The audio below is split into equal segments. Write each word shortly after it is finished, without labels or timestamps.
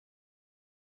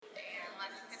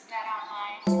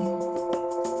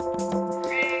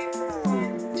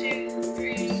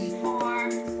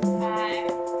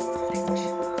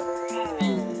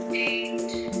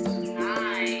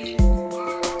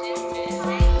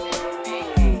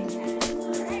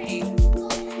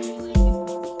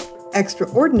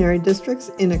Extraordinary districts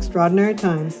in extraordinary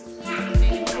times.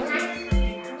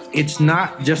 It's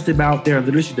not just about their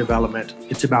literacy development,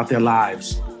 it's about their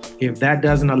lives. If that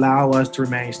doesn't allow us to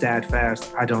remain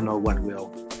steadfast, I don't know what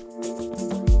will.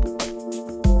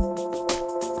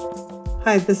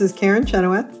 Hi, this is Karen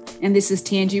Chenoweth. And this is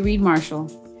Tangi Reed Marshall.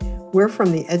 We're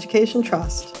from the Education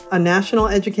Trust, a national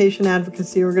education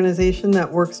advocacy organization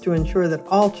that works to ensure that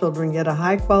all children get a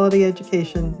high-quality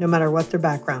education, no matter what their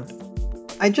background.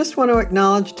 I just want to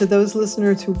acknowledge to those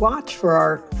listeners who watch for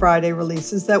our Friday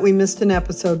releases that we missed an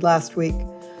episode last week.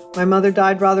 My mother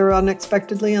died rather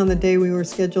unexpectedly on the day we were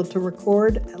scheduled to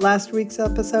record last week's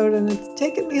episode, and it's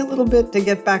taken me a little bit to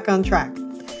get back on track.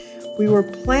 We were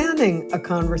planning a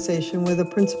conversation with a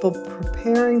principal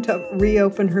preparing to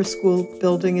reopen her school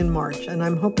building in March, and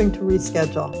I'm hoping to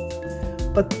reschedule.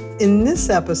 But in this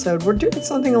episode, we're doing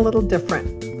something a little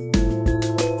different.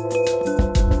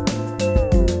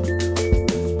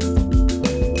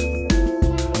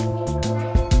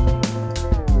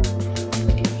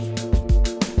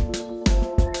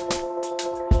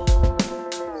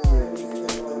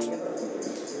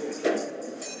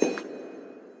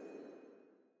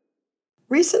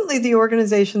 Recently, the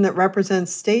organization that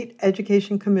represents state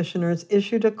education commissioners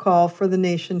issued a call for the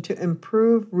nation to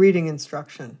improve reading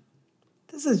instruction.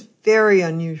 This is very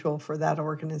unusual for that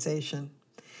organization.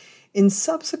 In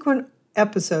subsequent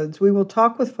episodes, we will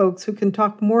talk with folks who can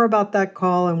talk more about that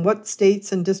call and what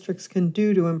states and districts can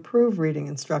do to improve reading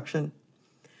instruction.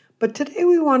 But today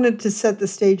we wanted to set the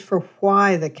stage for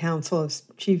why the Council of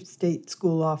Chief State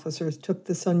School Officers took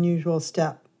this unusual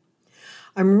step.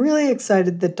 I'm really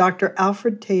excited that Dr.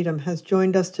 Alfred Tatum has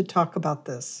joined us to talk about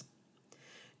this.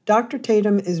 Dr.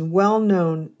 Tatum is well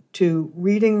known to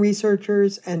reading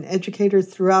researchers and educators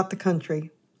throughout the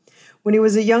country. When he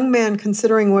was a young man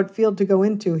considering what field to go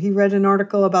into, he read an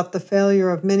article about the failure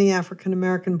of many African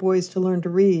American boys to learn to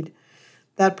read.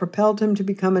 That propelled him to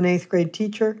become an 8th grade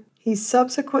teacher. He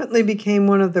subsequently became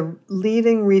one of the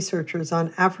leading researchers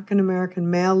on African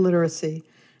American male literacy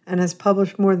and has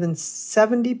published more than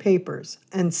 70 papers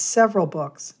and several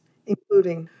books,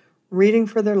 including Reading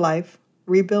for Their Life,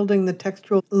 Rebuilding the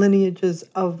Textual Lineages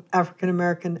of African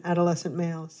American Adolescent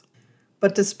Males.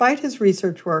 But despite his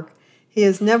research work, he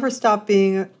has never stopped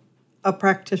being a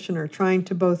practitioner, trying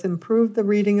to both improve the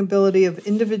reading ability of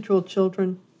individual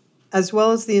children as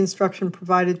well as the instruction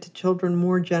provided to children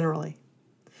more generally.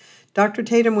 Dr.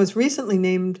 Tatum was recently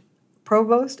named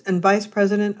Provost and Vice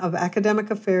President of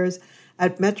Academic Affairs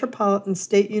at Metropolitan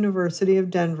State University of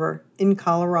Denver in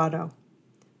Colorado.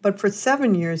 But for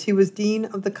 7 years, he was Dean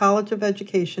of the College of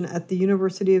Education at the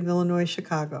University of Illinois,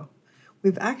 Chicago.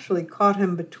 We've actually caught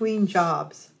him between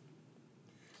jobs.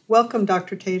 Welcome,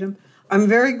 Dr. Tatum. I'm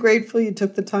very grateful you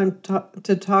took the time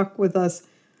to talk with us.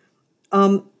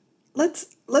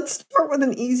 Let's start with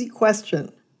an easy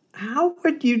question. How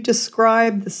would you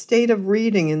describe the state of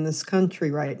reading in this country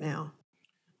right now?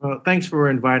 Well, thanks for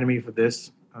inviting me for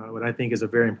this. What I think is a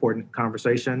very important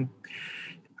conversation.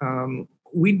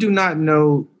 We do not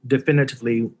know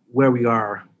definitively where we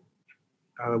are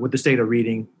with the state of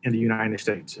reading in the United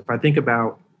States. If I think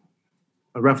about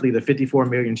roughly the 54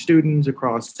 million students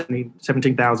across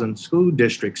 17,000 school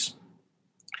districts,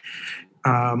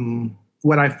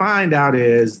 what I find out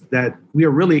is that we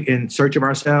are really in search of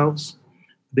ourselves.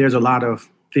 There's a lot of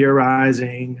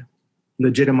theorizing,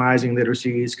 legitimizing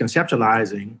literacies,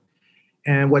 conceptualizing.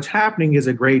 And what's happening is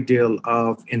a great deal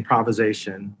of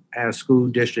improvisation as school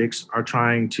districts are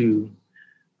trying to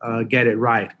get it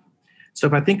right. So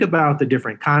if I think about the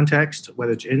different contexts,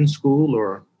 whether it's in school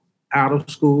or out of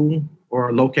school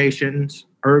or locations,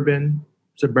 urban,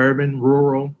 suburban,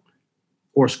 rural,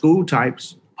 or school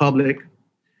types, public,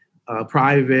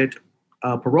 private,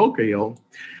 parochial,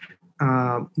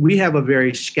 we have a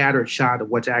very scattered shot of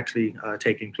what's actually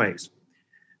taking place.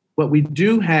 But we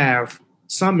do have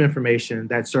some information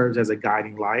that serves as a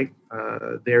guiding light.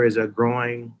 There is a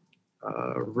growing,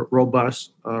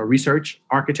 robust research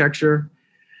architecture,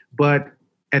 but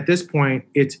at this point,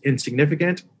 it's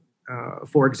insignificant.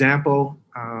 For example,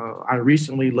 I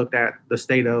recently looked at the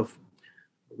state of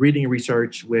reading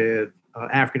research with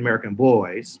African American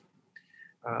boys,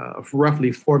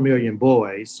 roughly 4 million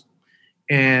boys,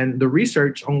 and the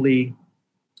research only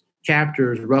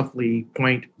captures roughly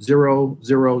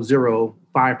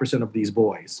 0.0005% of these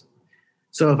boys.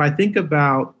 So if I think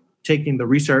about taking the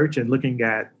research and looking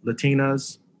at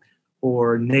Latinas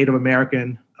or Native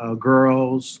American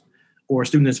girls or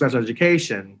students in special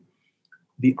education,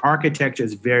 the architecture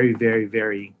is very, very,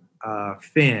 very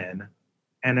thin.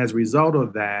 And as a result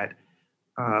of that,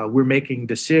 we're making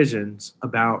decisions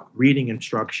about reading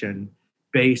instruction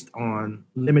based on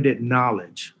limited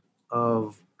knowledge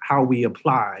of how we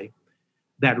apply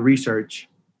that research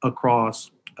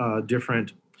across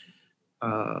different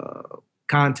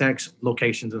contexts,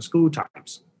 locations, and school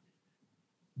types.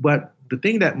 But the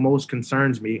thing that most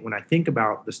concerns me when I think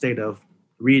about the state of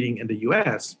reading in the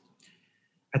US,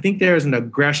 I think there's an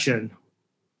aggression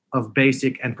of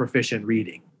basic and proficient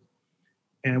reading.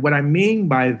 And what I mean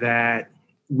by that,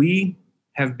 we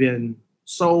have been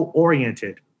so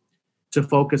oriented to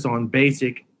focus on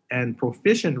basic and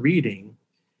proficient reading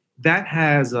that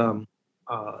has a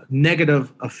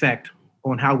negative effect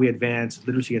on how we advance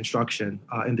literacy instruction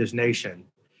in this nation.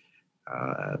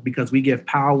 Because we give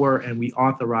power and we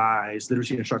authorize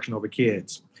literacy instruction over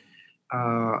kids.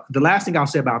 The last thing I'll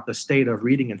say about the state of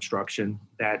reading instruction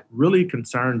that really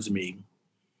concerns me,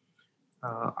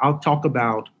 I'll talk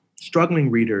about struggling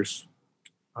readers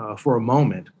for a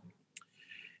moment.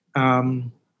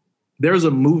 There was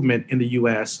a movement in the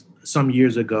US some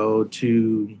years ago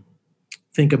to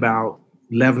think about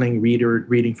leveling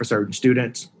reading for certain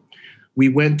students. We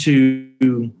went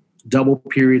to double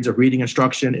periods of reading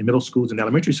instruction in middle schools and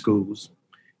elementary schools,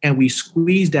 and we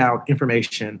squeezed out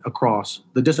information across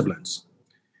the disciplines.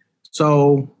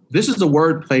 So this is a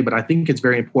wordplay, but I think it's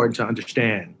very important to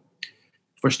understand.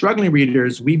 For struggling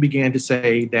readers, we began to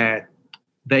say that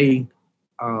they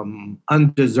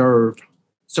undeserved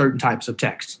certain types of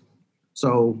texts.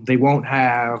 So they won't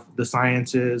have the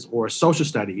sciences or social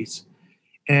studies.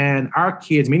 And our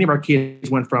kids, many of our kids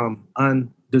went from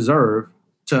undeserved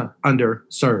to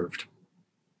underserved.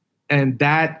 And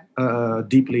that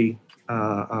deeply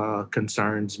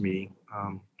concerns me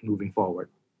moving forward.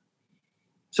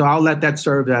 So I'll let that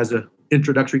serve as an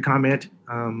introductory comment.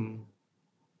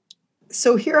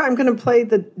 So here I'm going to play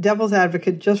the devil's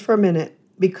advocate just for a minute,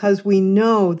 because we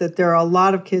know that there are a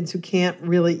lot of kids who can't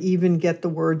really even get the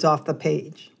words off the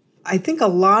page. I think a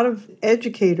lot of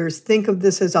educators think of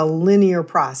this as a linear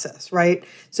process, right?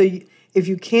 So if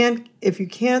you can't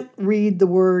read the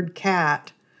word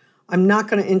cat, I'm not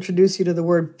going to introduce you to the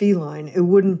word feline. It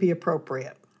wouldn't be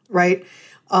appropriate, right?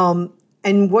 And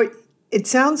what it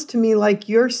sounds to me like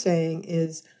you're saying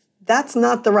is that's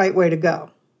not the right way to go.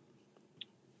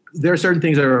 There are certain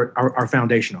things that are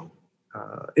foundational.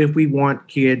 If we want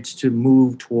kids to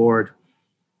move toward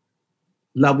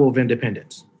level of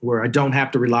independence, where I don't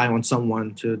have to rely on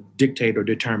someone to dictate or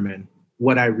determine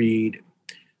what I read,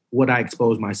 what I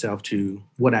expose myself to,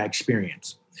 what I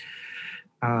experience.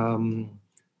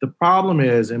 The problem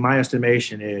is, in my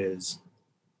estimation, is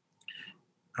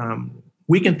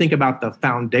we can think about the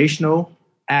foundational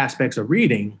aspects of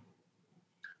reading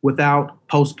without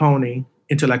postponing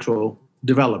intellectual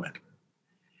development.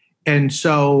 And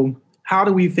so how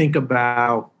do we think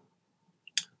about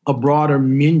a broader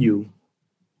menu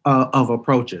of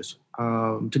approaches?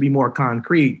 To be more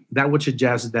concrete, that would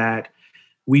suggest that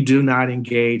we do not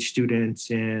engage students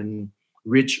in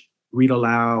rich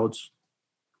read-alouds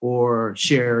or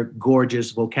share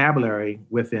gorgeous vocabulary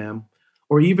with them,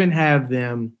 or even have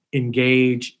them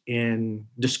engage in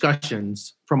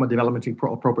discussions from a developmentally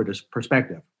appropriate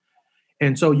perspective.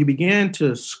 And so you begin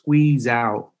to squeeze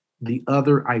out the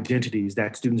other identities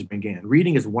that students bring in.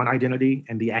 Reading is one identity,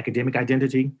 and the academic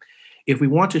identity. If we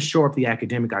want to shore up the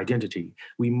academic identity,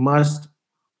 we must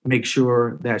make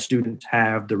sure that students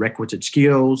have the requisite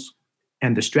skills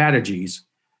and the strategies.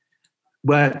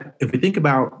 But if we think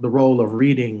about the role of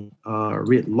reading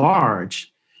writ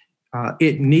large,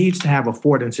 it needs to have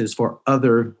affordances for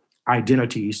other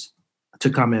identities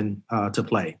to come in to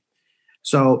play.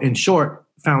 So in short,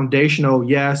 foundational,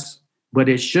 yes, but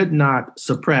it should not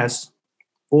suppress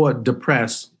or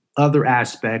depress other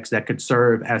aspects that could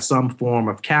serve as some form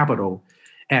of capital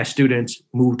as students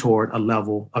move toward a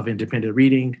level of independent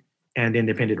reading and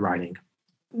independent writing.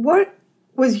 What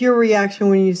was your reaction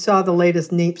when you saw the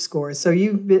latest NAEP scores? So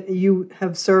you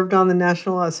have served on the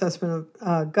National Assessment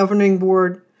of Governing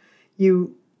Board.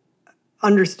 You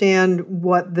understand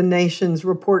what the nation's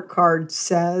report card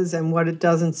says and what it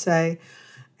doesn't say.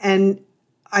 And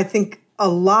I think a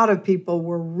lot of people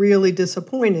were really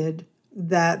disappointed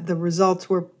that the results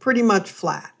were pretty much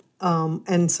flat.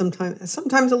 And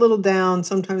sometimes a little down,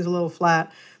 sometimes a little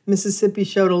flat. Mississippi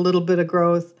showed a little bit of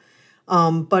growth.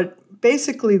 But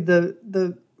basically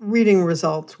the reading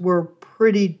results were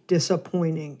pretty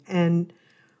disappointing. And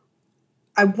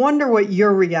I wonder what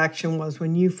your reaction was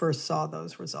when you first saw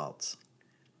those results.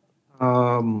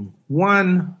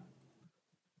 One,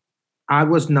 I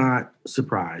was not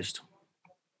surprised.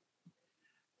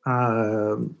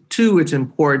 Two, it's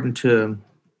important to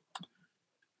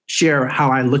share how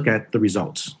I look at the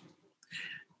results.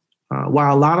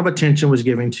 While a lot of attention was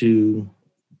given to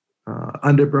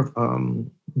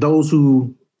those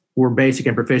who were basic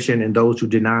and proficient and those who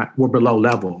did not were below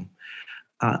level,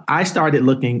 I started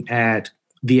looking at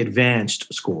the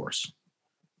advanced scores.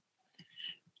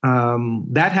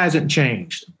 That hasn't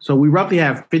changed. So we roughly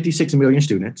have 56 million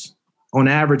students. On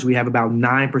average, we have about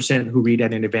 9% who read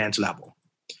at an advanced level.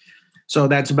 So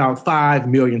that's about 5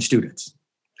 million students.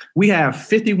 We have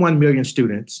 51 million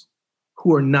students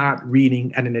who are not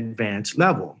reading at an advanced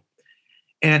level.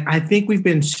 And I think we've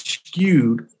been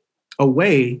skewed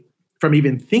away from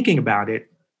even thinking about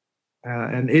it.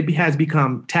 And it has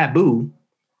become taboo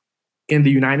in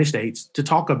the United States to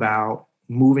talk about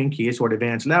moving kids toward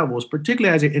advanced levels,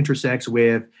 particularly as it intersects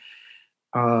with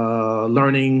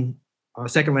learning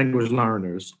second language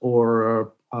learners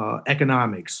or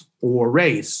economics or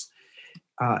race.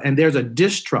 And there's a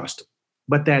distrust,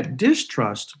 but that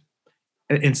distrust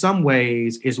in some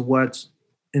ways is what's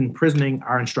imprisoning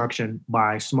our instruction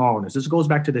by smallness. This goes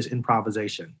back to this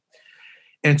improvisation.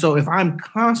 And so if I'm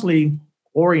constantly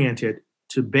oriented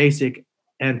to basic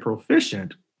and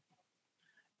proficient,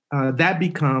 that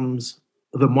becomes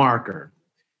the marker.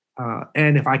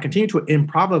 And if I continue to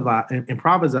improvise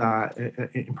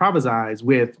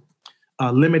with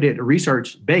a limited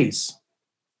research base,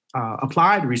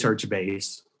 applied research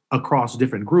base across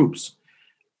different groups,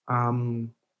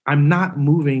 I'm not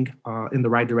moving in the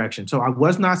right direction. So I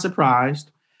was not surprised.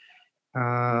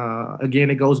 Again,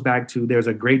 it goes back to there's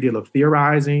a great deal of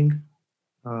theorizing,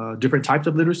 different types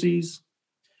of literacies.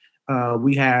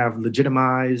 We have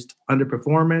legitimized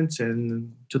underperformance,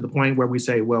 and to the point where we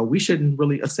say, well, we shouldn't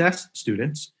really assess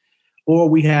students, or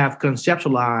we have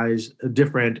conceptualized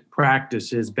different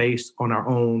practices based on our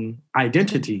own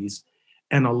identities.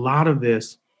 And a lot of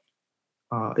this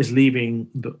is leaving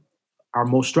our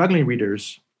most struggling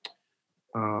readers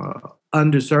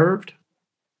underserved,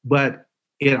 but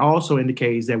it also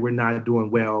indicates that we're not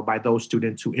doing well by those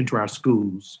students who enter our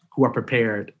schools who are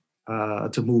prepared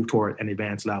to move toward an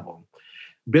advanced level.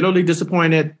 Bitterly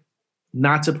disappointed,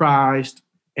 not surprised,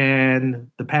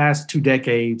 and the past 2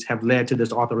 decades have led to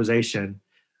this authorization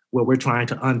where we're trying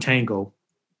to untangle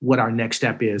what our next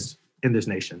step is in this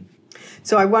nation.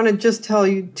 So I want to just tell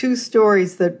you 2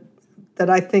 stories that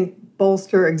I think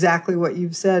bolster exactly what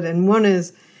you've said. And one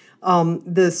is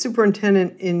the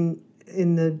superintendent in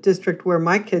the district where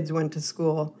my kids went to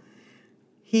school.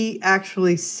 He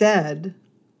actually said,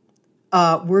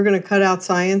 we're going to cut out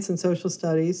science and social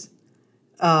studies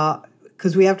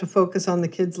because we have to focus on the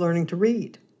kids learning to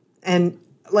read. And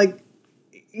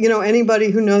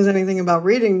anybody who knows anything about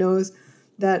reading knows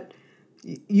that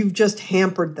you've just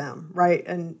hampered them, right?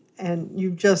 And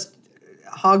you've just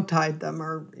hogtied them,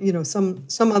 or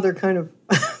some other kind of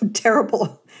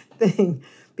terrible thing,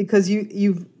 because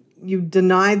you've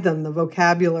denied them the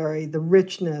vocabulary, the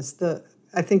richness,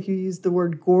 I think you used the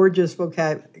word gorgeous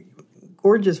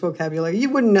vocabulary. You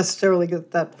wouldn't necessarily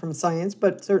get that from science,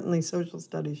 but certainly social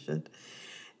studies should.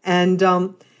 And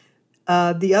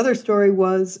the other story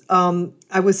was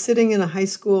I was sitting in a high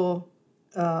school.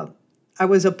 I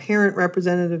was a parent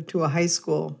representative to a high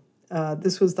school.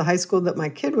 This was the high school that my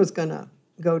kid was going to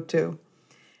go to.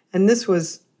 And this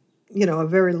was, a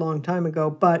very long time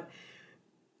ago. But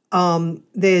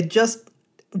they had just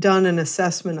done an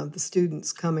assessment of the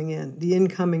students coming in, the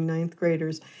incoming 9th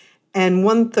graders. And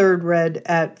 1/3 read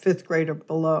at 5th grade or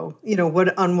below,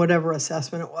 on whatever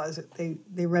assessment it was.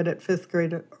 They read at 5th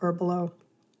grade or below.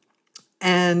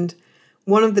 And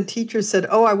one of the teachers said,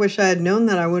 "Oh, I wish I had known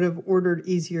that. I would have ordered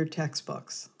easier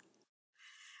textbooks."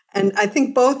 And I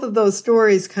think both of those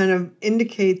stories kind of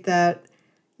indicate that,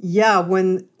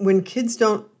 when kids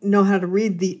don't know how to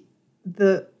read,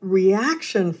 the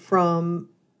reaction from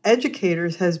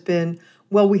educators has been,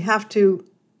 well, we have to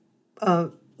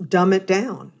dumb it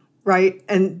down, right?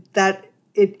 And that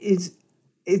it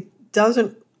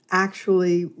doesn't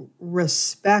actually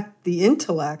respect the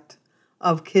intellect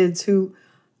of kids who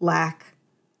lack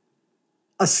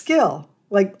a skill.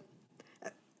 Like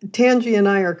Tangi and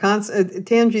I are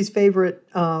Tangi's favorite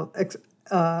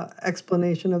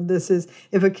explanation of this is,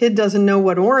 if a kid doesn't know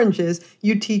what orange is,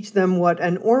 you teach them what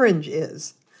an orange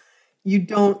is. You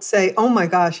don't say, "Oh my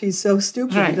gosh, he's so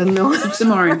stupid." Right. Teach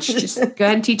them orange. Just go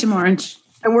ahead and teach them orange.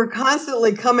 And we're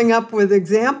constantly coming up with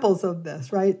examples of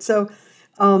this, right? So,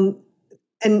 and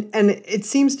it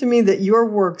seems to me that your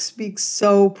work speaks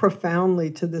so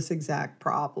profoundly to this exact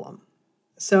problem.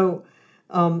 So,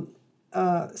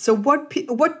 So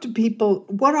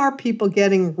what are people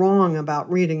getting wrong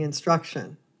about reading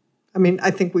instruction? I mean,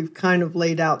 I think we've kind of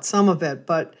laid out some of it,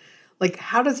 but like,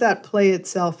 how does that play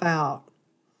itself out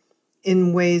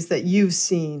in ways that you've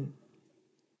seen?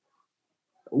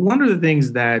 One of the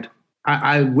things that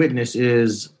I witness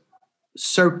is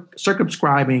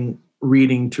circumscribing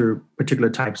reading to particular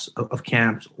types of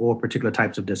camps or particular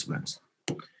types of disciplines.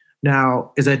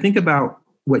 Now, as I think about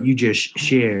what you just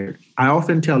shared, I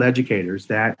often tell educators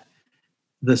that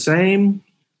the same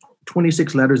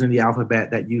 26 letters in the alphabet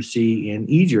that you see in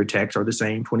easier text are the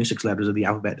same 26 letters of the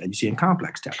alphabet that you see in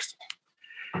complex text.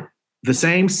 The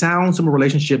same sound symbol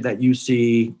relationship that you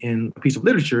see in a piece of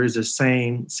literature is the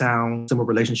same sound symbol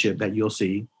relationship that you'll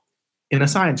see in a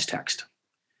science text.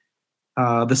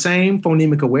 The same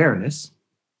phonemic awareness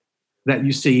that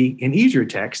you see in easier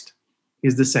text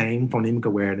is the same phonemic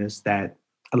awareness that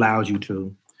allows you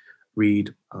to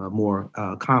read more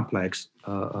complex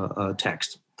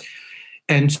text.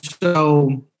 And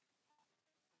so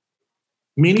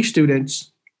many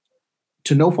students,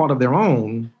 to no fault of their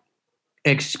own,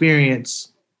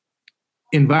 experience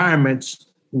environments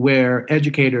where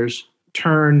educators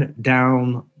turn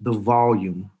down the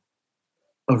volume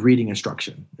of reading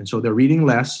instruction. And so they're reading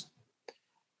less,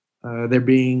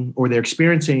 they're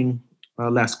experiencing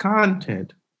less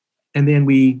content. And then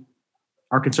we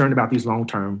are concerned about these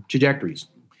long-term trajectories.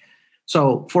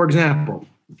 So, for example,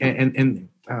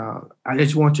 I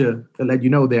just want to let you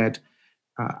know that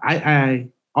I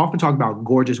often talk about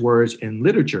gorgeous words in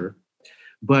literature,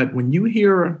 but when you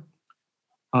hear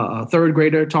a third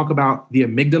grader talk about the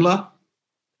amygdala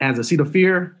as a seat of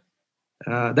fear,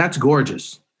 that's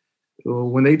gorgeous.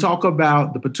 When they talk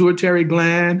about the pituitary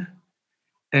gland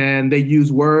and they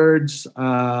use words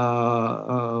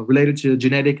related to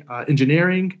genetic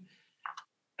engineering,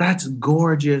 that's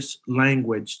gorgeous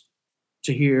language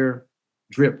to hear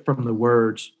drip from the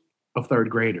words of third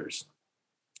graders.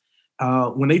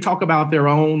 When they talk about their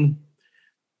own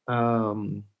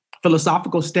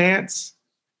philosophical stance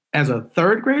as a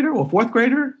third grader or fourth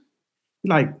grader,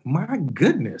 you're like, my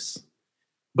goodness.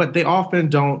 But they often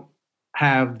don't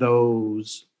have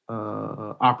those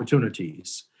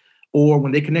opportunities. Or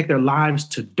when they connect their lives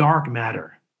to dark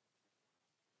matter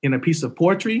in a piece of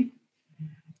poetry,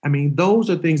 I mean, those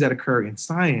are things that occur in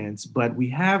science, but we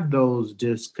have those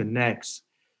disconnects.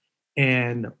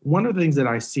 And one of the things that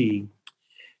I see,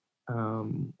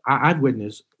 I've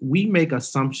witnessed, we make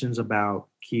assumptions about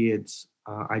kids'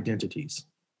 identities.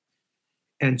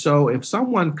 And so if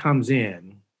someone comes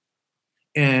in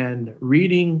and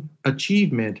reading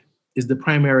achievement is the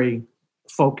primary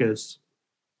focus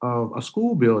of a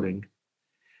school building,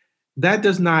 that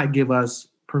does not give us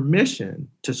permission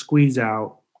to squeeze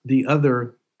out the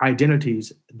other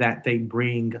identities that they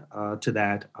bring to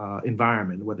that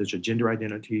environment, whether it's a gender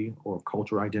identity or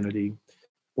cultural identity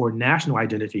or national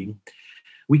identity.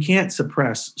 We can't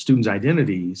suppress students'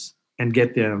 identities and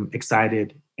get them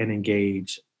excited and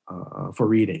engaged for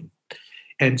reading.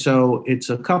 And so it's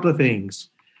a couple of things.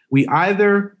 We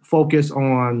either focus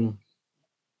on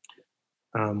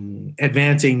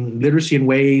advancing literacy in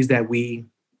ways that we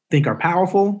think are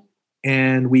powerful,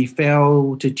 and we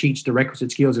fail to teach the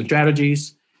requisite skills and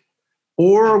strategies,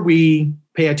 or we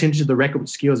pay attention to the requisite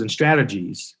skills and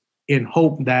strategies in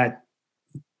hope that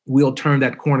we'll turn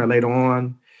that corner later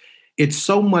on. It's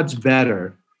so much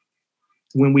better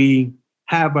when we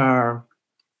have our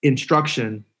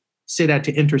instruction sit at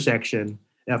the intersection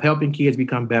of helping kids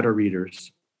become better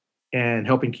readers and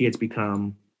helping kids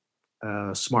become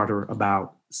smarter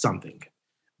about something.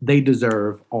 They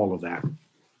deserve all of that.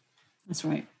 That's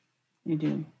right. You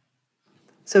do.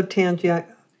 So Tanji,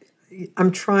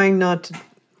 I'm trying not to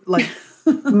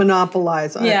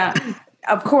monopolize. Yeah,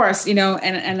 of course, and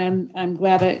I'm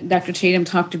glad that Dr. Chatham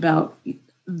talked about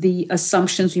the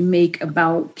assumptions we make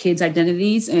about kids'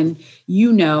 identities. And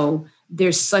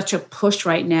there's such a push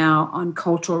right now on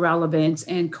cultural relevance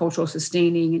and cultural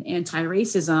sustaining and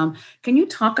anti-racism. Can you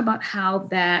talk about how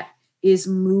that is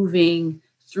moving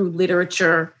through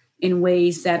literature in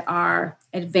ways that are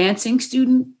advancing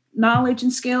student knowledge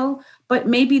and skill, but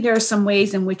maybe there are some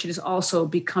ways in which it is also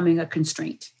becoming a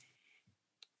constraint?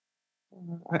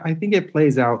 I think it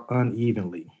plays out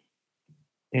unevenly.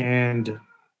 And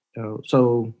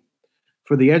so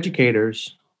for the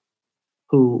educators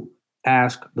who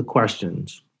ask the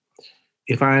questions,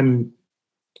 if I'm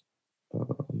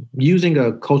using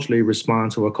a culturally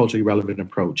responsive or culturally relevant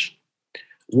approach,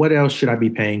 what else should I be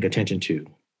paying attention to?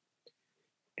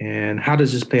 And how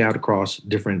does this play out across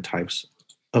different types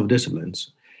of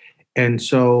disciplines? And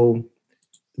so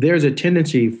there's a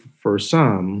tendency for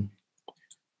some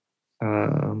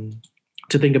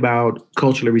to think about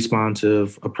culturally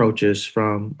responsive approaches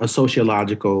from a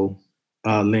sociological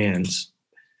lens.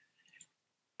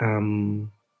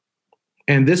 And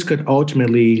this could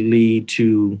ultimately lead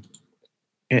to,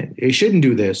 and it shouldn't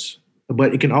do this,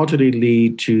 but it can ultimately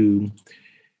lead to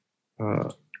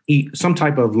some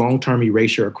type of long-term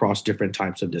erasure across different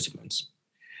types of disciplines.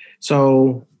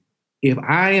 So if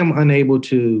I am unable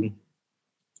to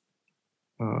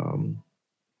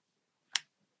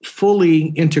fully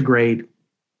integrate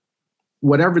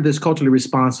whatever this culturally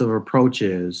responsive approach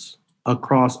is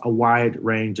across a wide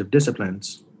range of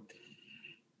disciplines,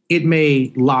 it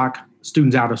may lock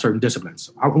students out of certain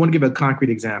disciplines. I want to give a concrete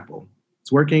example. I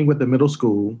was working with the middle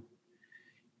school,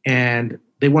 and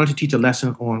they wanted to teach a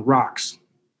lesson on rocks.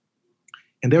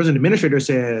 And there was an administrator who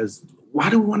says,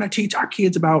 why do we want to teach our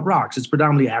kids about rocks? It's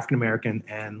predominantly African-American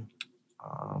and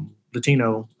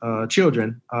Latino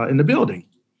children in the building.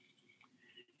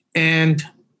 And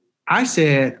I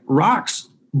said, rocks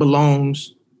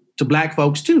belongs to Black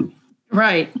folks too.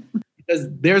 Right. Because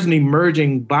there's an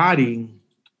emerging body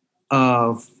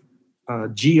of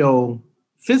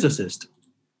geophysicists.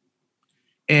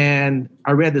 And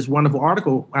I read this wonderful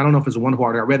article. I don't know if it's a wonderful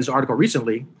article. I read this article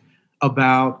recently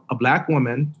about a Black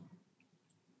woman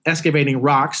excavating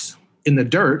rocks in the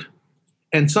dirt,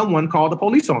 and someone called the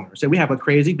police on her, said, we have a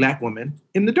crazy Black woman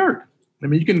in the dirt. I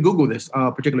mean, you can Google this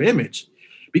particular image,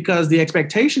 because the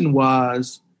expectation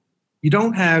was you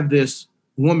don't have this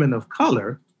woman of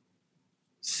color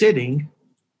sitting,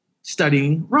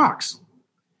 studying rocks.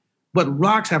 But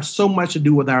rocks have so much to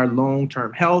do with our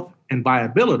long-term health and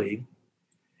viability.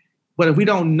 But if we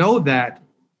don't know that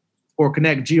or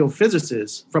connect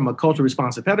geophysicists from a culturally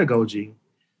responsive pedagogy,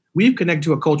 we've connected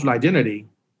to a cultural identity,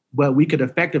 but we could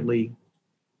effectively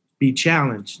be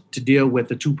challenged to deal with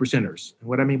the 2%ers. And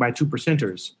what I mean by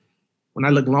 2%ers, when I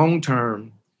look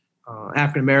long-term,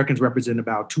 African Americans represent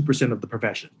about 2% of the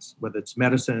professions, whether it's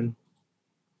medicine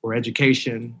or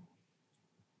education.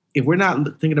 If we're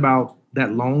not thinking about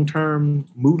that long-term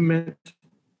movement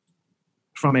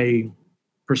from a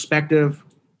perspective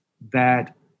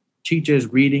that teaches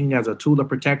reading as a tool of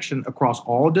protection across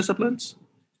all disciplines,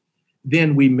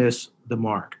 then we miss the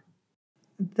mark.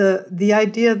 The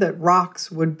idea that rocks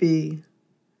would be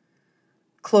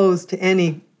closed to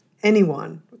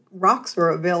anyone. Rocks are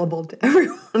available to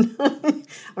everyone.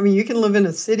 I mean, you can live in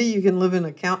a city, you can live in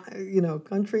a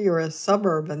country or a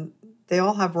suburb, and they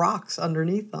all have rocks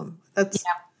underneath them. That's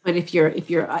yeah. But if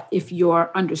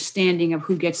your understanding of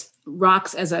who gets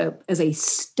rocks as a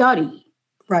study,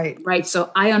 right.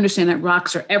 So I understand that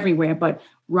rocks are everywhere, but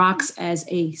rocks as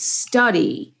a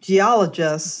study,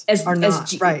 geologists are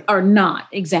not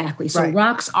exactly. So right.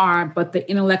 Rocks are, but the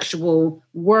intellectual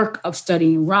work of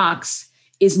studying rocks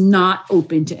is not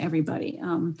open to everybody.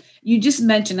 You just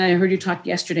mentioned, I heard you talk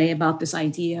yesterday about this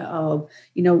idea of,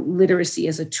 literacy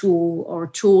as a tool or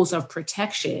tools of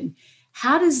protection.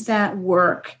 How does that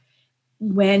work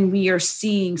when we are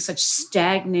seeing such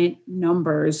stagnant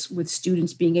numbers with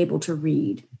students being able to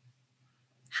read?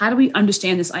 How do we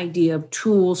understand this idea of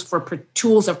tools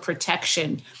of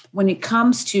protection when it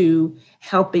comes to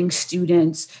helping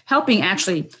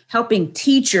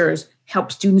teachers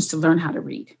help students to learn how to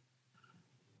read?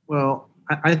 Well,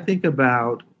 I think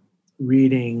about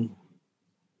reading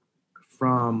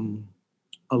from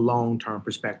a long-term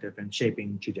perspective and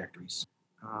shaping trajectories.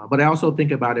 But I also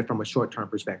think about it from a short-term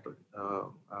perspective.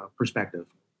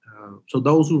 So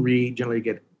those who read generally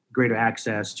get greater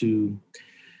access to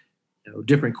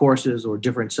different courses or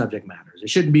different subject matters. It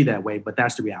shouldn't be that way, but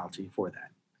that's the reality for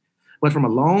that. But from a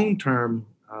long-term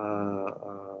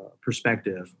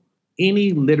perspective,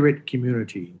 any literate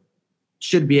community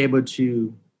should be able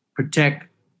to protect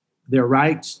their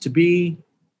rights to be,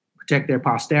 protect their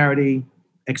posterity,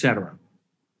 etc.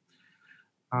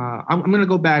 I'm going to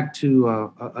go back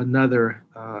to another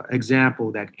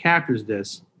example that captures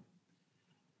this.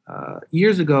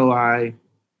 Years ago, I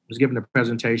was given a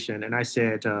presentation and I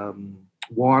said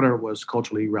water was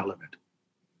culturally relevant.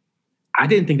 I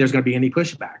didn't think there's going to be any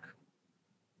pushback.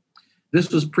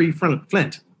 This was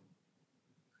pre-Flint,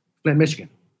 Michigan.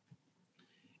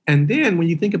 And then when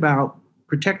you think about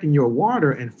protecting your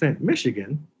water in Flint,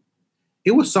 Michigan,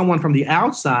 it was someone from the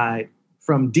outside,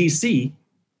 from DC,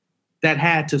 that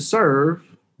had to serve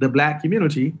the Black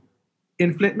community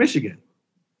in Flint, Michigan.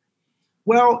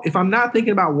 Well, if I'm not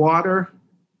thinking about water,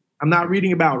 I'm not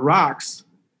reading about rocks,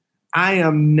 I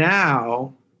am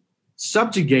now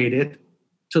subjugated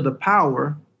to the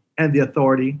power and the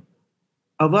authority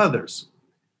of others.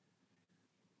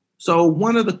 So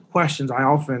one of the questions I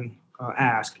often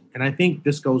ask, and I think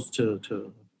this goes to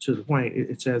the point,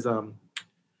 it says, out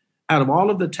of all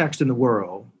of the text in the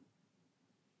world,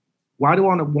 Why do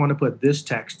I want to put this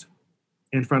text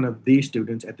in front of these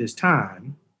students at this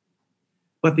time?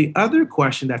 But the other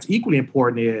question that's equally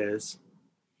important is,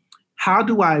 how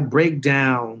do I break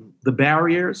down the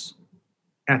barriers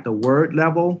at the word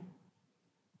level,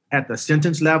 at the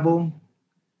sentence level,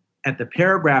 at the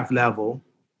paragraph level,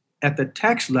 at the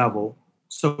text level,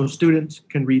 so students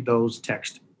can read those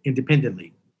texts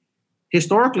independently?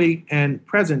 Historically and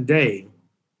present day,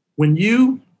 when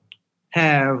you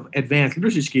have advanced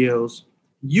literacy skills,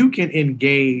 you can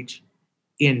engage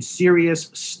in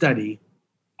serious study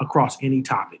across any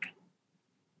topic.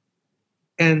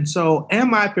 And so,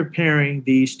 am I preparing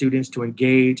these students to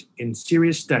engage in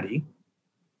serious study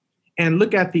and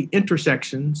look at the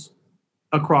intersections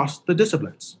across the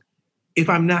disciplines? If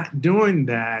I'm not doing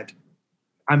that,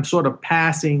 I'm sort of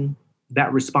passing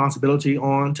that responsibility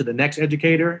on to the next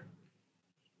educator.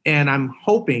 And I'm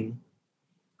hoping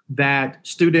that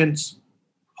students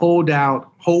hold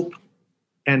out hope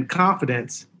and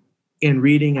confidence in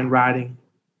reading and writing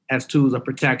as tools of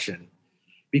protection.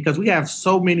 Because we have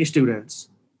so many students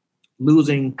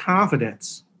losing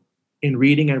confidence in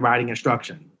reading and writing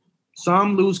instruction.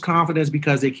 Some lose confidence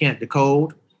because they can't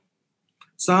decode.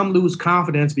 Some lose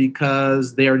confidence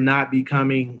because they're not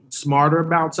becoming smarter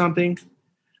about something.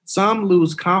 Some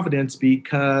lose confidence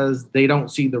because they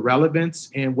don't see the relevance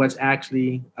in what's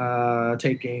actually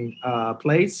taking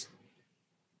place.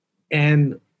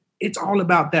 And it's all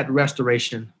about that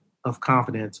restoration of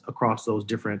confidence across those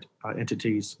different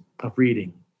entities of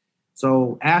reading.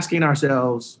 So asking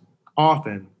ourselves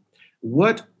often,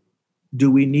 what do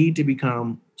we need to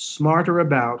become smarter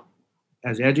about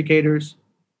as educators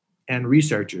and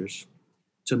researchers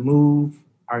to move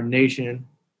our nation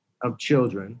of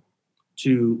children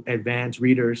to advanced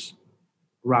readers,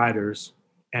 writers,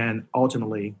 and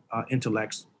ultimately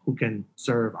intellects who can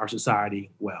serve our society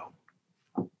well?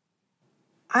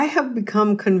 I have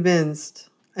become convinced,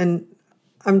 and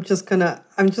I'm just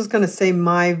gonna say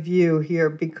my view here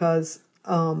because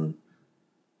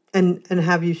and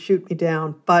have you shoot me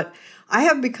down. But I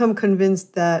have become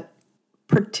convinced that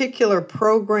particular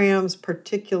programs,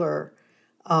 particular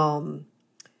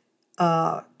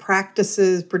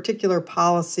practices, particular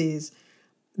policies,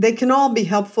 they can all be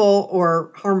helpful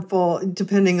or harmful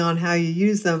depending on how you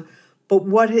use them. But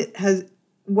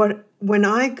when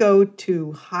I go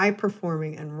to high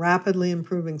performing and rapidly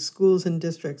improving schools and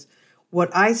districts, what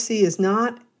I see is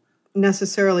not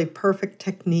necessarily perfect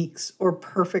techniques or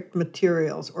perfect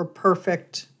materials or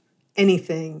perfect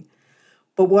anything,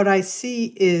 but what I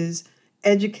see is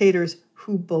educators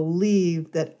who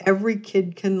believe that every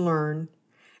kid can learn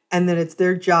and that it's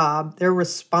their job, their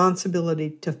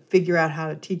responsibility to figure out how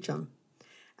to teach them.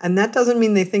 And that doesn't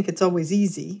mean they think it's always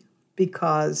easy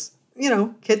because,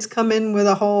 kids come in with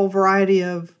a whole variety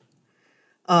of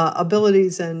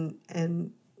abilities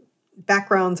and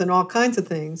backgrounds and all kinds of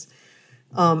things.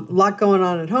 A lot going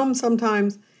on at home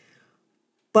sometimes,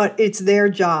 but it's their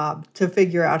job to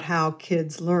figure out how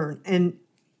kids learn.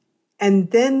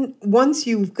 And then once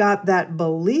you've got that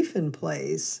belief in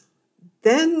place,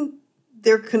 then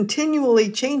they're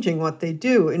continually changing what they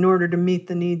do in order to meet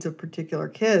the needs of particular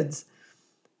kids.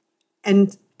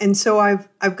 And so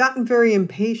I've gotten very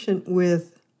impatient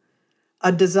with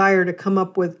a desire to come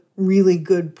up with really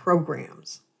good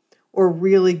programs or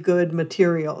really good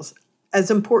materials. As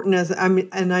important as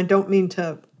and I don't mean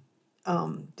to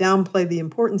downplay the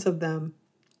importance of them,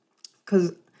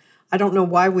 because I don't know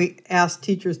why we ask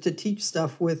teachers to teach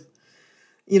stuff with,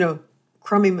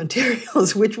 crummy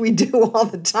materials, which we do all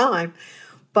the time.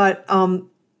 But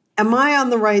am I on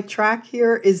the right track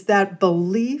here? Is that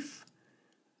belief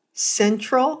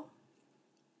central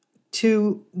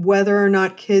to whether or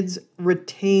not kids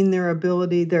retain their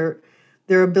ability, their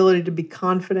ability to be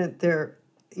confident, to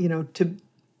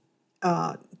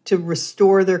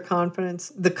restore their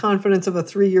confidence, the confidence of a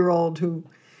 3-year-old who,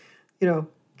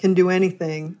 can do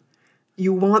anything?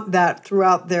 You want that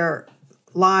throughout their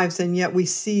lives, and yet we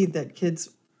see that kids'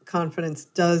 confidence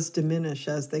does diminish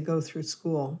as they go through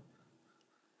school.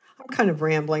 I'm kind of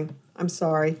rambling. I'm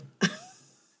sorry.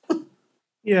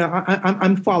 Yeah,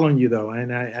 I'm following you though,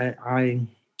 and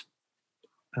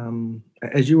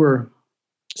as you were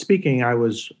speaking, I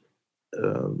was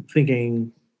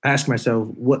thinking, ask myself,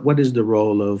 what is the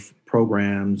role of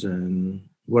programs and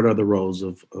what are the roles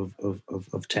of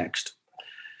text?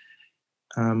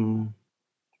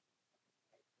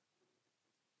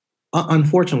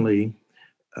 Unfortunately,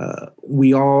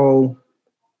 we all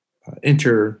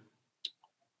enter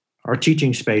our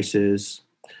teaching spaces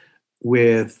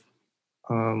with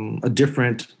a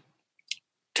different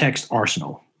text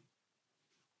arsenal.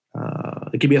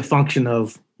 It can be a function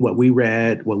of what we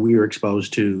read, what we were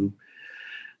exposed to,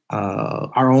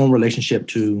 our own relationship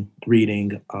to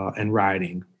reading and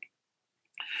writing.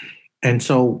 And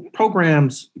so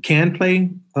programs can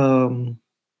play,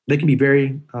 they can be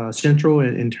very central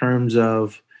in terms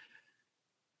of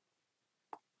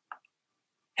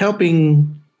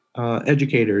helping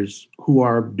educators who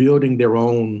are building their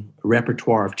own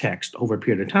repertoire of text over a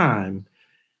period of time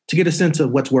to get a sense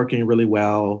of what's working really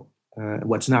well,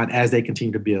 what's not, as they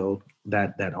continue to build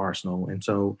that arsenal. And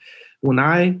so when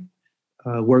I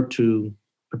work to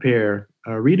prepare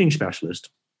a reading specialist,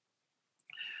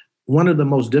 one of the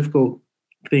most difficult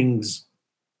things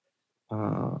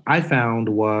I found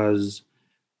was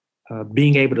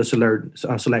being able to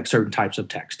select certain types of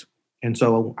text. And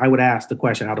so I would ask the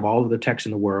question, out of all of the text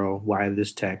in the world, why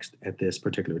this text at this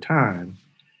particular time?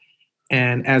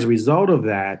 And as a result of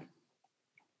that,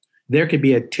 there could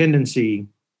be a tendency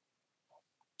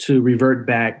to revert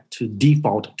back to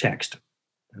default text.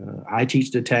 I teach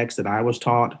the text that I was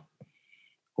taught,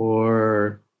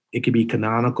 or it could be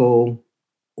canonical,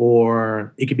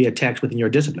 or it could be a text within your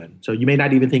discipline. So you may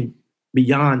not even think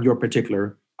beyond your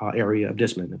particular area of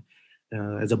discipline.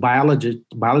 As a biology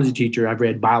teacher, I've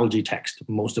read biology text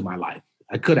most of my life.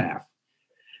 I could have,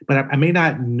 but I may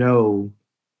not know,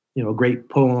 a great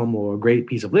poem or a great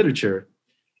piece of literature,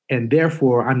 and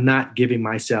therefore I'm not giving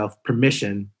myself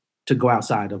permission to go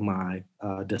outside of my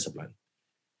discipline.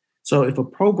 So if a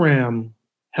program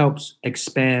helps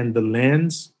expand the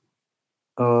lens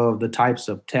of the types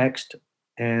of text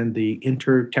and the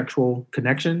intertextual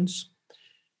connections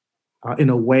in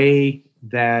a way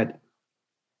that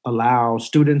allow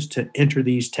students to enter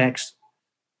these texts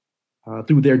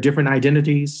through their different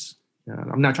identities.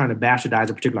 I'm not trying to bastardize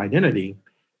a particular identity,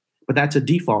 but that's a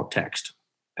default text.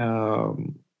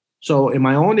 So in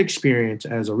my own experience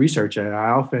as a researcher,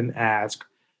 I often ask,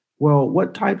 well,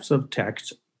 what types of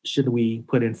text should we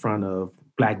put in front of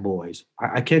Black boys?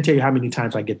 I can't tell you how many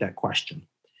times I get that question.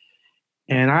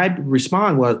 And I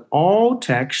respond, well, all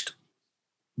text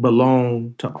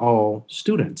belong to all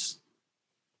students.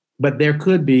 But there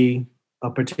could be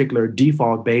a particular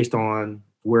default based on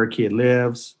where a kid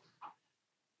lives,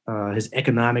 his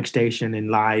economic station in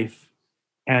life.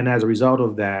 And as a result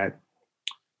of that,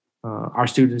 our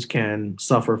students can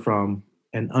suffer from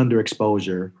an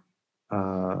underexposure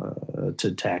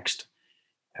to text.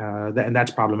 And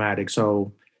that's problematic.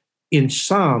 So in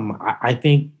sum, I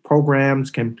think programs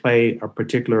can play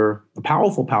a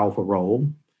powerful role.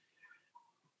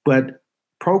 But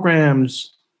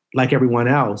programs, like everything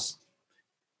else,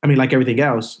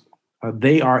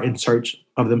 they are in search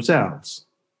of themselves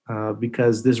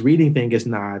because this reading thing is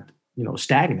not,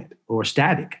 stagnant or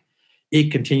static.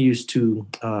 It continues to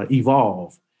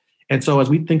evolve. And so as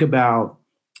we think about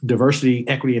diversity,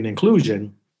 equity, and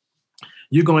inclusion,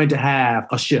 you're going to have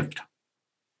a shift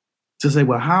to say,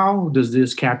 well, how does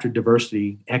this capture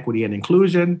diversity, equity, and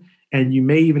inclusion? And you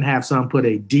may even have some put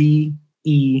a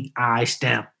DEI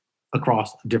stamp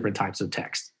across different types of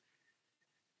text.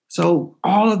 So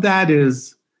all of that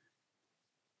is,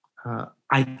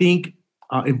 I think,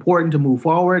 important to move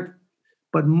forward,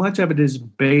 but much of it is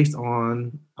based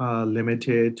on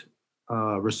limited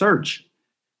research.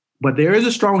 But there is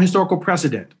a strong historical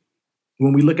precedent.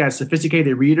 When we look at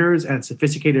sophisticated readers and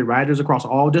sophisticated writers across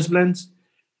all disciplines,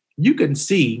 you can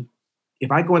see,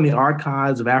 if I go in the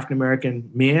archives of African-American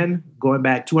men going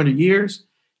back 200 years,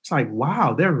 it's like,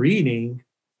 wow, they're reading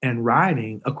and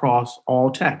writing across all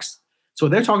texts. So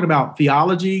they're talking about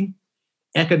theology,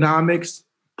 economics,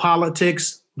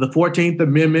 politics, the 14th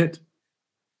Amendment,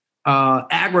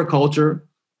 agriculture,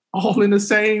 all in the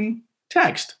same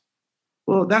text.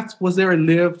 Well, that was their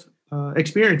lived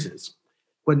experiences.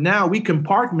 But now we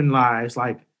compartmentalize,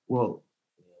 like, well,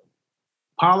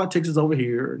 politics is over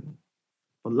here, and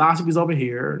philosophy is over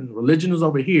here, and religion is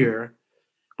over here.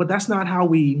 But that's not how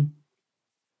we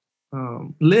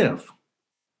live.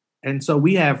 And so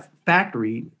we have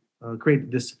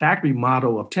created this factory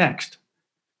model of text,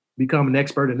 become an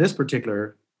expert in this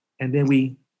particular, and then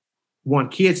we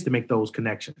want kids to make those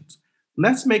connections.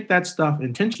 Let's make that stuff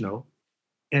intentional.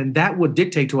 And that would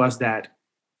dictate to us that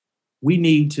we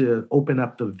need to open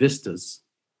up the vistas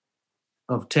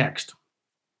of text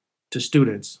to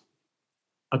students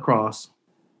across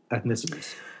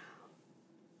ethnicities.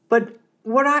 But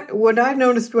what I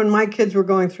noticed when my kids were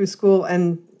going through school,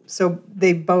 and so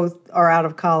they both are out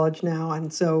of college now,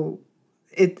 and so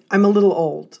I'm a little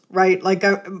old, right? Like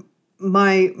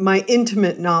my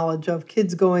intimate knowledge of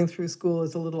kids going through school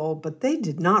is a little old, but they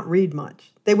did not read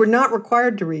much. They were not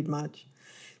required to read much.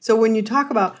 So when you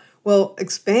talk about, well,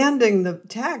 expanding the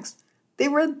text, they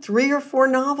read 3 or 4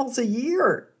 novels a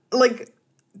year. Like,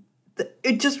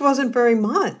 it just wasn't very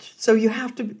much. So you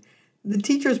have to, the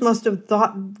teachers must have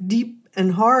thought deep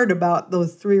and hard about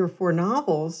those 3 or 4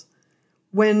 novels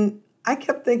when I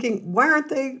kept thinking, why aren't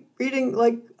they reading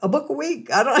like a book a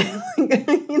week? I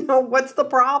don't, what's the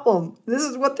problem? This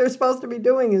is what they're supposed to be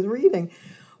doing, is reading.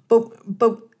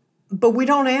 But we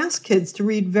don't ask kids to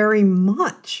read very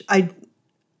much.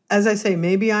 As I say,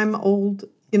 maybe I'm old,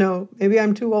 maybe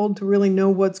I'm too old to really know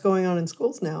what's going on in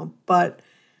schools now, but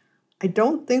I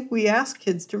don't think we ask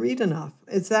kids to read enough.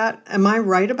 Am I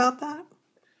right about that?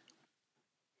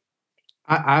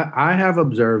 I have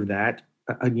observed that.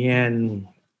 Again,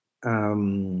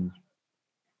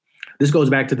 this goes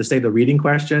back to the state of reading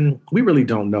question. We really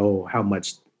don't know how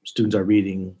much students are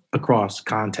reading across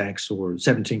contexts or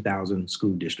 17,000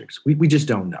 school districts. We just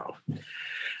don't know.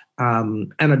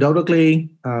 Anecdotally,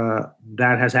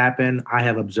 that has happened. I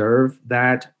have observed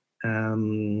that.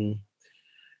 And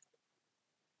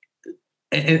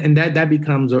that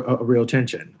becomes a real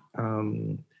tension.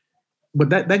 But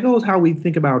that goes how we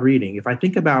think about reading. If I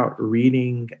think about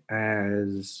reading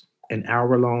as an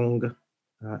hour-long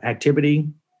activity,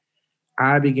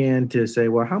 I began to say,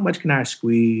 well, how much can I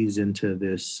squeeze into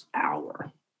this hour?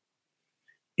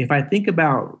 If I think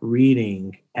about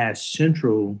reading as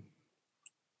central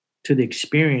to the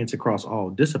experience across all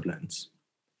disciplines,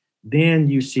 then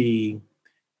you see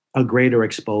a greater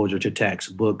exposure to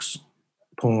text, books,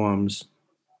 poems,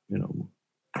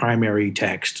 primary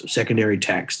text, secondary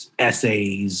text,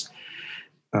 essays,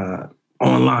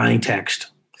 online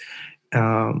text.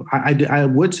 I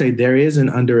would say there is an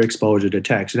underexposure to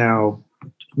text. Now,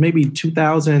 maybe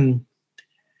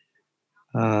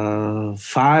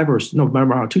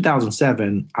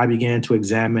 2007, I began to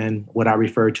examine what I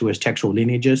refer to as textual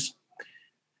lineages.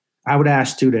 I would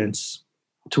ask students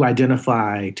to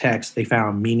identify texts they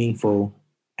found meaningful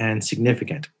and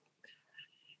significant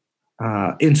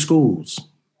in schools.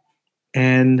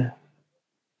 And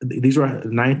these were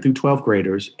 9th through 12th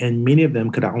graders, and many of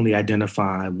them could only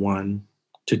identify 1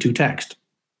 to 2 texts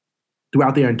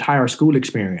throughout their entire school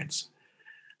experience.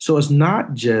 So it's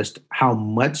not just how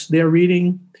much they're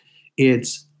reading,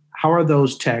 it's how are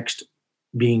those texts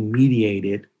being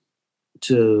mediated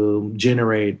to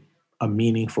generate a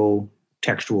meaningful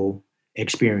textual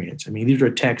experience. I mean, these are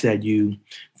texts that you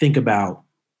think about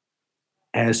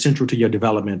as central to your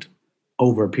development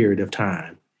over a period of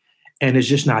time. And it's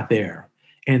just not there.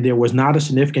 And there was not a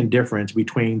significant difference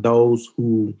between those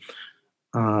who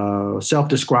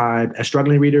self-described as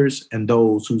struggling readers and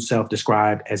those who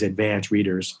self-described as advanced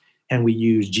readers. And we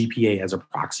use GPA as a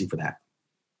proxy for that.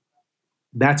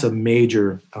 That's a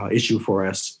major issue for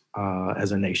us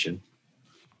as a nation.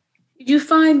 Did you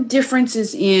find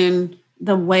differences in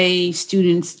the way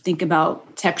students think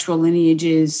about textual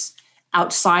lineages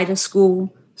outside of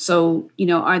school? So,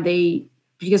 are they,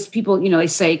 because people, they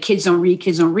say kids don't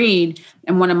read.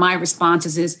 And one of my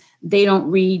responses is they don't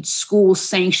read school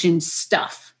sanctioned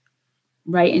stuff,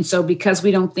 right? And so because we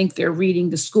don't think they're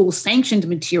reading the school sanctioned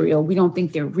material, we don't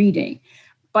think they're reading.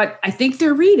 But I think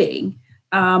they're reading.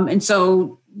 And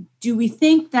so do we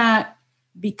think that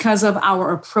because of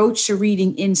our approach to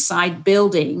reading inside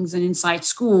buildings and inside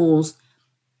schools,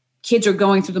 kids are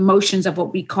going through the motions of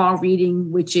what we call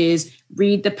reading, which is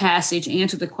read the passage,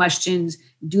 answer the questions,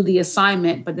 do the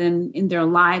assignment, but then in their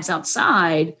lives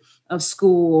outside of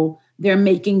school, they're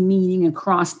making meaning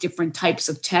across different types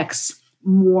of texts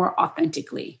more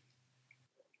authentically?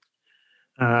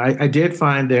 I did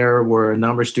find there were a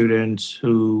number of students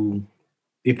who,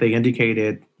 if they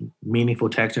indicated meaningful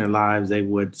text in their lives, they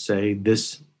would say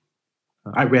this,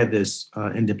 I read this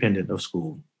independent of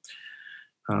school.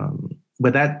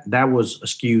 But that was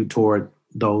skewed toward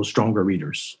those stronger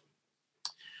readers,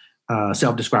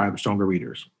 self-described stronger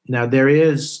readers. Now, there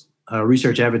is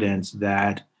research evidence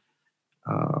that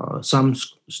some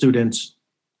students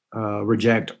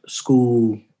reject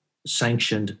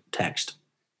school-sanctioned text.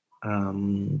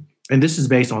 And this is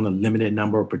based on a limited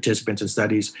number of participants in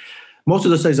studies. Most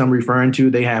of the studies I'm referring to,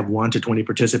 they have 1 to 20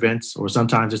 participants, or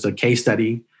sometimes it's a case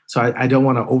study. So I don't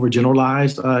want to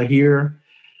overgeneralize here.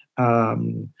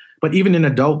 But even in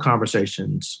adult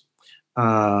conversations, if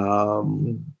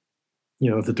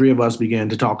the 3 of us begin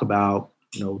to talk about,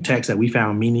 texts that we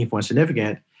found meaningful and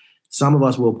significant, some of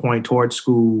us will point towards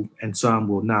school and some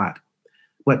will not.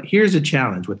 But here's the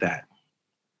challenge with that.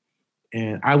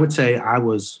 And I would say I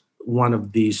was one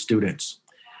of these students.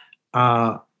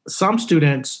 Some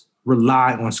students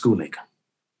rely on schooling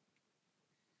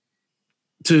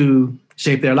to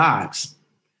shape their lives.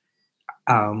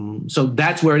 So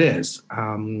that's where it is.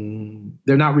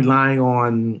 They're not relying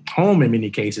on home in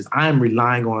many cases. I'm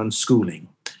relying on schooling.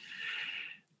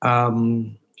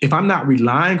 If I'm not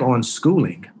relying on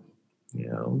schooling,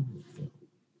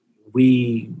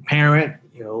 we parent,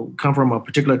 come from a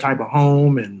particular type of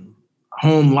home and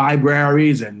home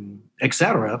libraries and et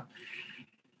cetera.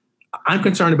 I'm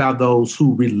concerned about those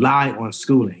who rely on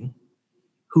schooling,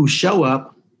 who show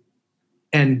up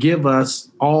and give us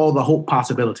all the hope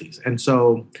possibilities. And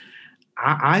so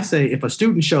I say if a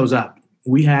student shows up,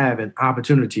 we have an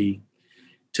opportunity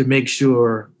to make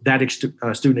sure that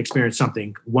student experience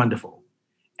something wonderful.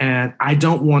 And I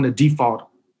don't want to default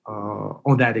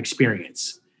on that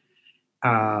experience.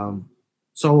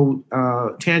 So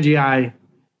Tangi, I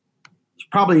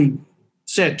probably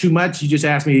said too much. You just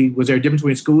asked me, was there a difference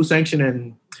between school sanction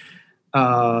and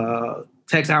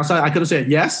text outside? I could have said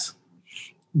yes,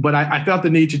 but I felt the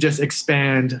need to just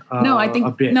expand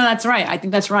a bit. No, that's right. I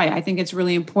think that's right. I think it's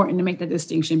really important to make that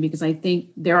distinction because I think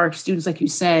there are students, like you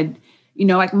said,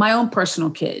 like my own personal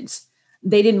kids,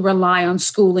 they didn't rely on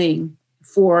schooling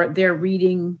for their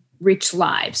reading rich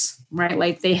lives, right?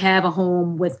 Like they have a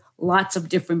home with lots of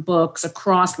different books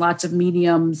across lots of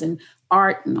mediums and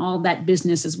art and all that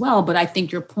business as well. But I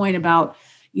think your point about,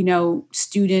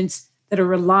 students that are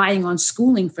relying on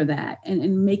schooling for that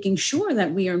and making sure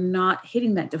that we are not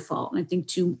hitting that default. And I think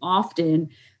too often,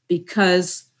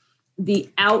 because the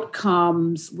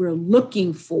outcomes we're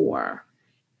looking for,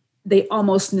 they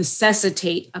almost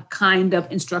necessitate a kind of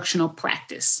instructional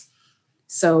practice.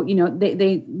 So,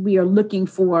 we are looking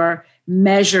for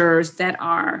measures that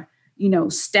are,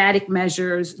 static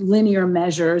measures, linear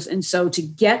measures. And so to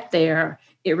get there,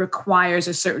 it requires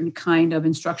a certain kind of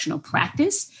instructional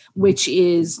practice, which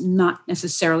is not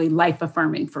necessarily life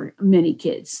affirming for many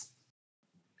kids.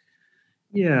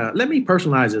 Yeah, let me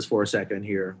personalize this for a second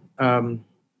here.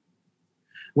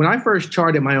 When I first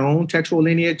charted my own textual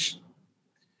lineage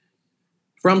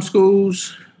from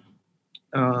schools,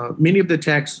 many of the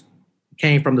texts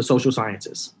came from the social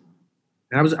sciences.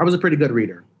 And I was a pretty good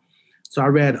reader. So I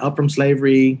read Up From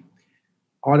Slavery,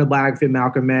 Autobiography of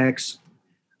Malcolm X.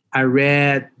 I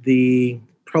read the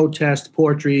protest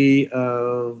poetry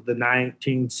of the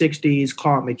 1960s,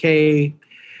 Claude McKay,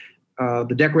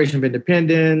 the Declaration of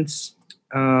Independence,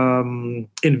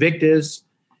 Invictus.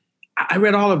 I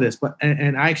read all of this,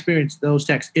 and I experienced those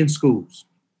texts in schools.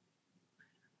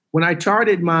 When I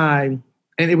charted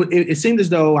it seemed as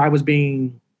though I was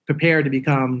being prepared to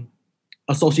become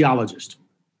a sociologist.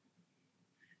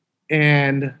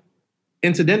 And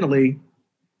incidentally,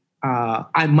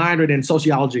 I minored in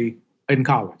sociology in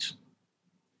college.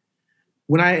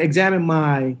 When I examined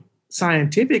my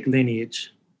scientific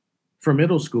lineage for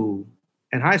middle school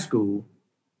and high school,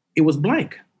 it was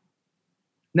blank.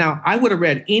 Now, I would have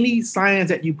read any science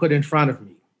that you put in front of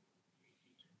me.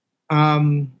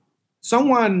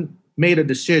 Someone made a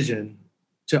decision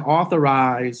to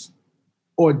authorize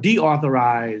or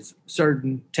deauthorize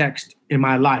certain text in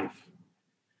my life.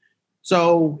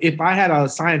 So if I had a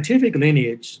scientific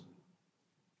lineage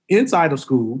inside of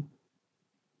school,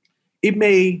 it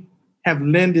may have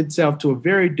lent itself to a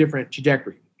very different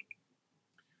trajectory.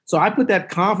 So I put that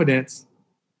confidence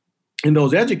in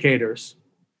those educators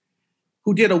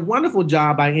who did a wonderful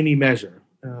job by any measure.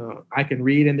 I can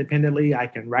read independently, I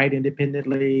can write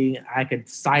independently, I can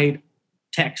cite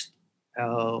text.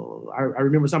 I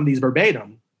remember some of these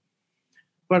verbatim.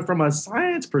 But from a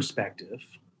science perspective,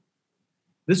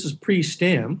 this is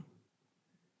pre-STEM.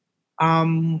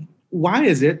 Why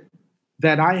is it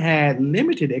that I had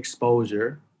limited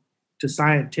exposure to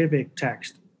scientific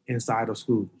text inside of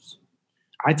schools?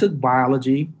 I took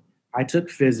biology, I took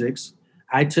physics,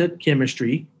 I took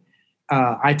chemistry,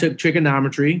 I took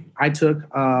trigonometry, I took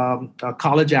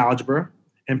college algebra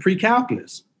and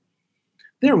pre-calculus.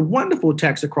 There are wonderful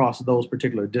texts across those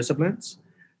particular disciplines.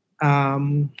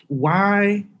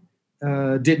 Why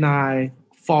didn't I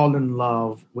fall in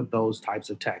love with those types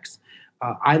of texts?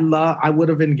 I would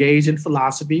have engaged in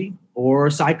philosophy or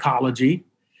psychology.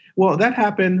 Well, that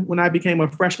happened when I became a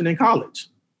freshman in college.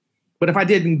 But if I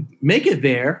didn't make it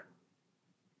there,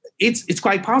 it's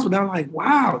quite possible that I'm like,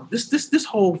 wow, this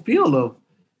whole field of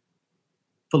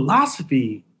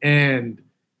philosophy and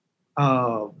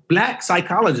Black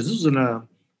psychologists, this was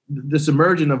this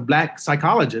emergence of Black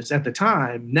psychologists at the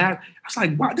time. Now, I was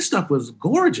like, wow, this stuff was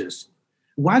gorgeous.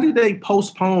 Why did they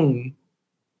postpone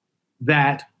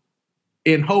that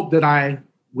in hope that I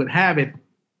would have it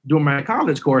during my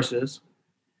college courses?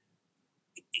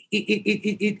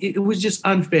 It was just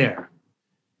unfair.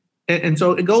 And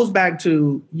so it goes back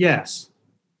to, yes,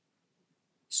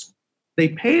 they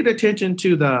paid attention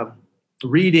to the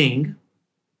reading,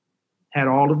 had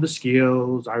all of the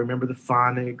skills. I remember the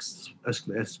phonics,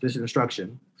 explicit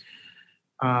instruction.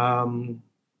 A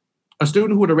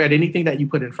student who would have read anything that you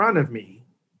put in front of me,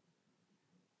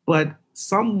 but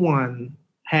someone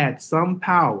had some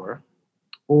power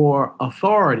or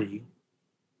authority,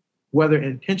 whether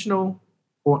intentional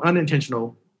or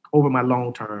unintentional, over my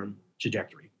long-term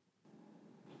trajectory.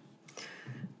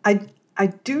 I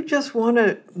do just want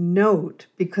to note,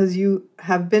 because you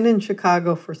have been in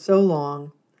Chicago for so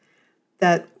long,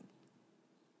 that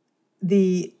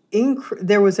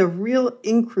there was a real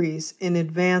increase in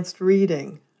advanced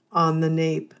reading on the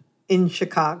NAEP in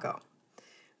Chicago.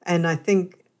 And I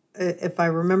think, if I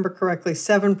remember correctly,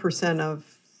 7%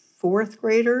 of fourth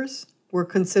graders were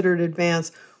considered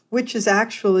advanced, which is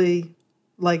actually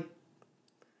like,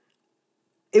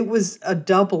 it was a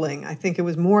doubling. I think it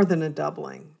was more than a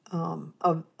doubling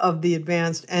of the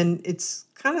advanced, and it's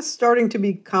kind of starting to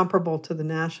be comparable to the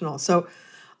national. So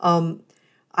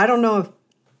I don't know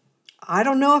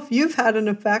if you've had an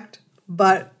effect,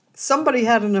 but somebody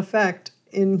had an effect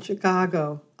in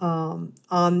Chicago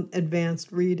on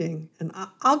advanced reading, and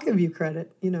I'll give you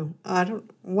credit.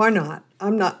 Why not?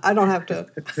 I don't have to.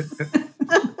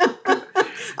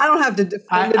 I don't have to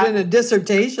defend it in a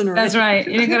dissertation or That's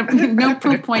anything. right. You're gonna no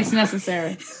proof points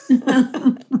necessary.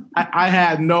 I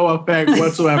had no effect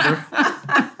whatsoever.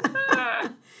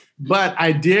 But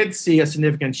I did see a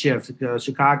significant shift.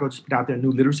 Chicago just put out their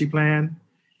new literacy plan,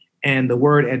 and the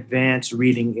word advanced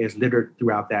reading is littered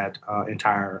throughout that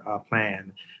entire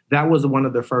plan. That was one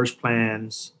of the first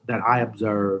plans that I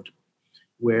observed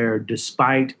where,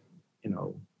 despite,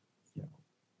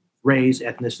 race,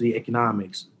 ethnicity,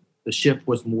 economics, the shift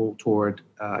was moved toward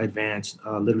advanced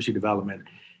literacy development.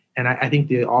 And I think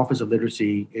the Office of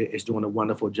Literacy is doing a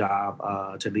wonderful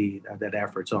job to lead that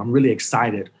effort. So I'm really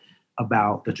excited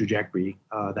about the trajectory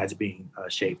that's being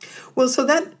shaped. Well, so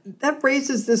that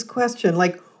raises this question,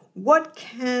 like, what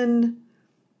can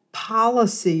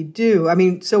policy do? I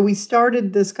mean, so we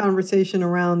started this conversation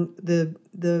around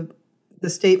the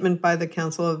statement by the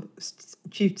Council of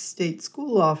Chief State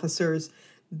School Officers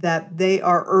that they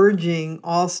are urging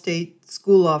all state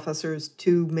school officers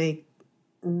to make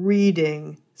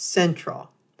reading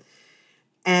central.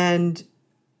 And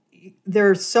there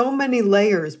are so many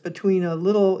layers between a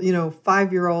little,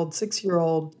 5-year-old,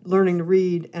 6-year-old learning to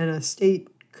read and a state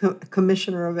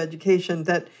commissioner of education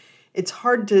that it's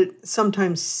hard to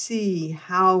sometimes see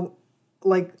how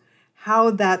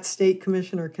that state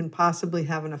commissioner can possibly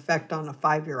have an effect on a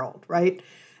 5-year-old, right?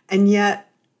 And yet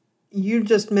you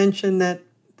just mentioned that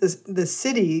the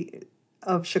city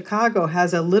of Chicago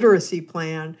has a literacy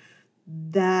plan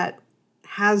that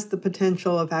has the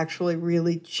potential of actually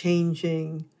really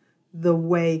changing the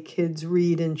way kids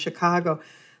read in Chicago.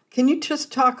 Can you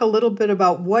just talk a little bit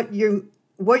about what you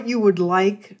would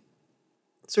like,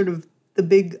 sort of the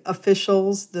big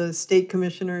officials, the state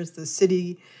commissioners, the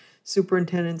city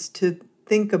superintendents, to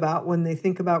think about when they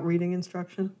think about reading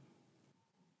instruction?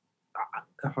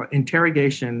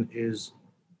 Interrogation is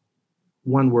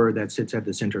one word that sits at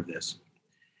the center of this.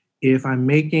 If I'm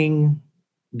making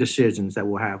decisions that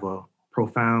will have a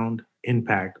profound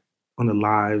impact on the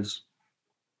lives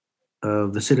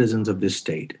of the citizens of this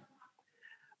state,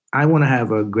 I want to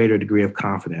have a greater degree of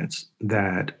confidence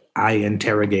that I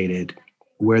interrogated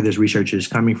where this research is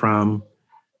coming from,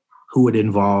 who it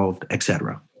involved, et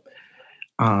cetera.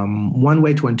 One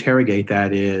way to interrogate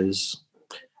that is,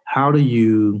 how do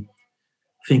you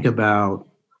think about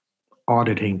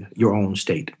auditing your own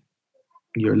state,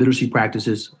 your literacy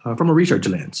practices from a research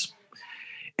lens?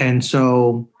 And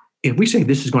so if we say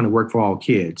this is going to work for all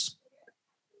kids,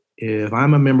 if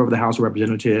I'm a member of the House of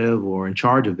Representatives or in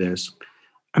charge of this,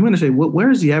 I'm going to say, well,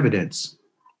 where is the evidence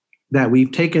that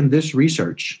we've taken this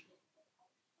research?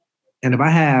 And if I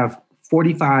have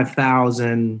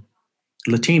 45,000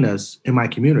 Latinas in my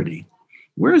community,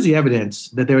 where is the evidence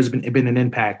that there's been an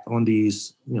impact on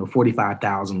these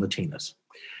 45,000 Latinas?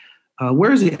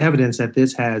 Where is the evidence that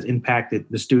this has impacted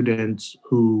the students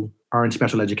who are in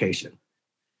special education?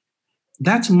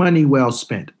 That's money well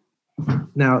spent.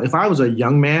 Now, if I was a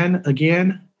young man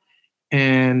again,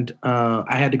 and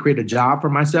I had to create a job for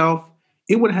myself,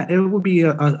 it would be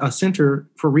a center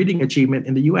for reading achievement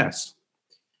in the U.S.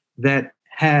 that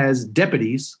has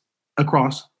deputies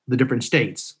across the different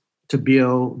states to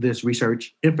build this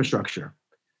research infrastructure.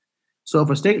 So if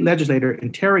a state legislator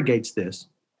interrogates this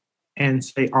and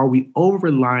say, are we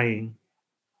over-relying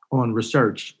on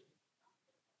research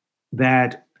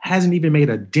that hasn't even made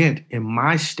a dent in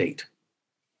my state,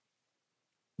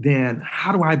 then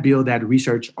how do I build that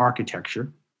research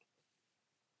architecture?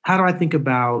 How do I think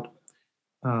about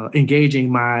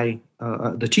engaging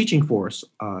the teaching force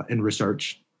in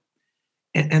research?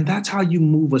 And that's how you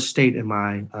move a state, in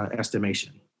my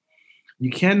estimation.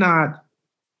 You cannot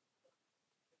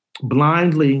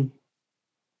blindly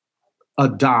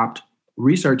adopt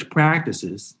research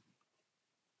practices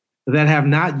that have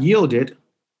not yielded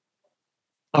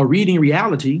a reading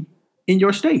reality in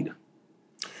your state.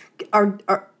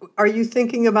 Are you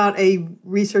thinking about a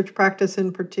research practice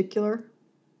in particular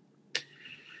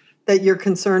that you're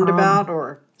concerned about,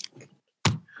 or?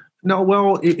 No,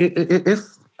 well,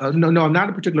 it's no, not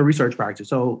a particular research practice.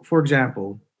 So, for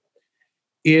example,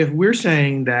 if we're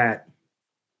saying that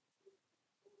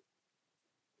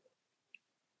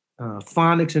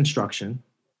phonics instruction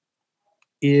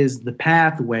is the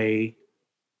pathway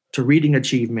to reading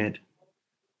achievement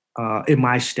in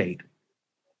my state,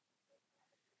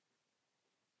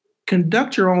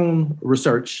 conduct your own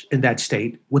research in that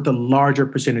state with a larger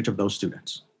percentage of those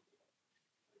students.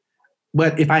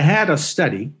 But if I had a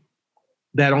study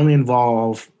that only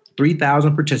involved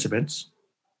 3,000 participants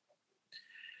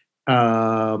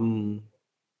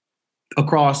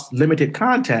across limited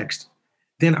context,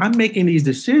 then I'm making these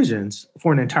decisions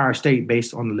for an entire state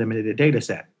based on the limited data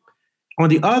set. On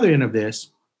the other end of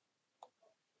this,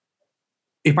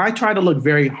 if I try to look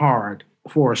very hard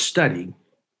for a study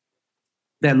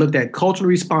that looked at culturally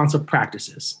responsive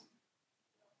practices,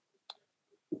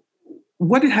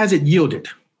 what has it yielded?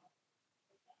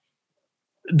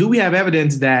 Do we have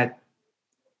evidence that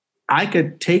I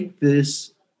could take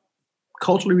this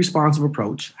culturally responsive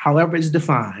approach, however it's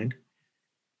defined,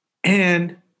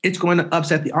 and it's going to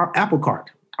upset the apple cart?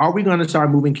 Are we going to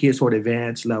start moving kids toward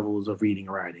advanced levels of reading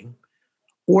and writing,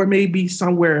 or maybe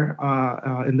somewhere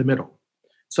in the middle?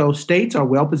 So states are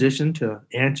well positioned to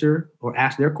answer or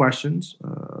ask their questions.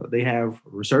 They have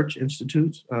research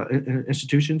institutions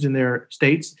in their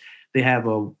states. They have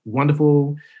a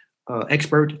wonderful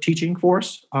expert teaching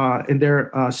force in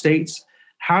their states.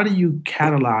 How do you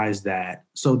catalyze that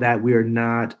so that we're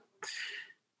not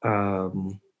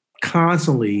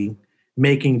constantly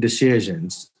making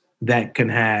decisions that can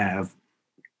have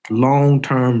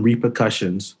long-term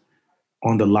repercussions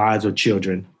on the lives of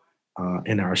children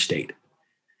in our state?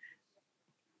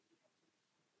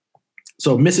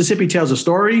 So Mississippi tells a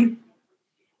story,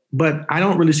 but I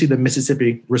don't really see the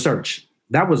Mississippi research.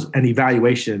 That was an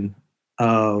evaluation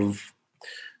of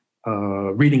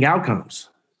reading outcomes.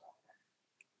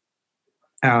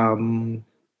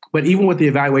 But even with the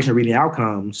evaluation of reading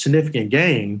outcomes, significant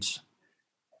gains,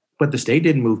 but the state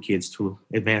didn't move kids to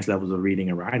advanced levels of reading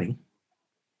and writing.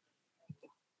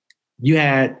 You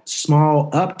had small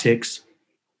upticks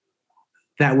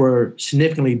that were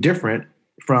significantly different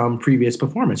from previous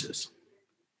performances.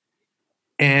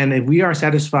 And if we are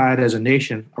satisfied as a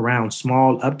nation around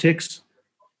small upticks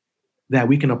that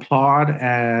we can applaud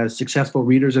as successful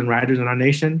readers and writers in our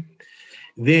nation,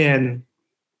 then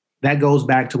that goes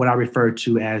back to what I refer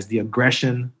to as the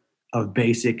aggression of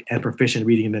basic and proficient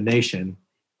reading in the nation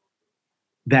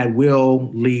that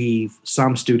will leave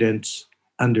some students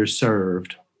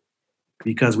underserved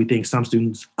because we think some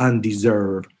students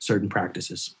undeserve certain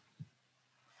practices.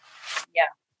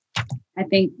 Yeah, I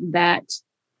think that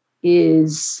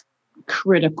is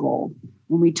critical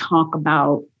when we talk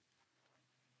about,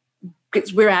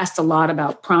 because we're asked a lot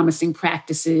about promising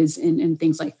practices and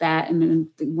things like that. And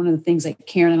then one of the things that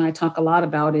Karen and I talk a lot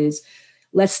about is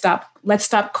let's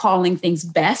stop calling things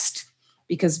best,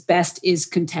 because best is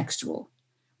contextual,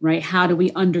 right? How do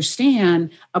we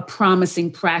understand a promising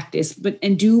practice?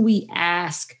 And do we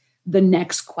ask the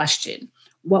next question?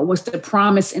 What was the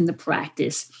promise in the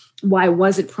practice? Why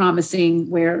was it promising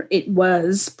where it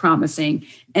was promising?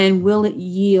 And will it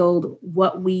yield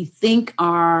what we think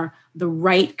are the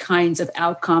right kinds of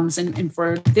outcomes? And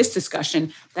for this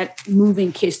discussion, that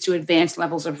moving kids to advanced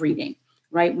levels of reading,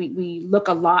 right? We look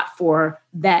a lot for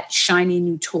that shiny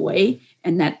new toy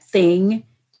and that thing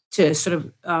to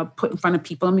sort of put in front of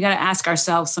people. And we got to ask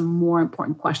ourselves some more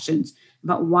important questions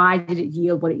about why did it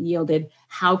yield what it yielded?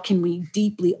 How can we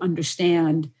deeply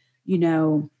understand,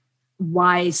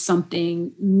 why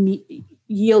something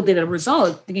yielded a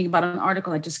result? Thinking about an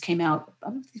article that just came out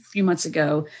a few months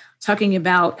ago, talking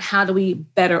about how do we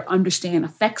better understand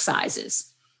effect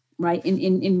sizes, right?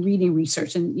 In reading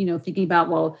research, and thinking about,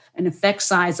 well, an effect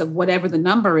size of whatever the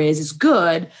number is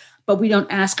good, but we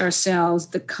don't ask ourselves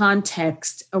the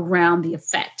context around the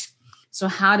effect. So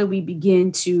how do we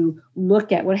begin to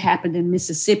look at what happened in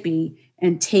Mississippi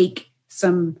and take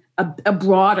a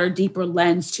broader, deeper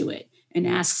lens to it and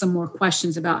ask some more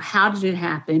questions about how did it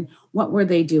happen? What were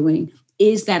they doing?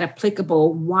 Is that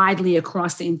applicable widely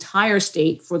across the entire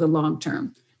state for the long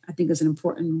term? I think is an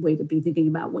important way to be thinking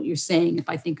about what you're saying, if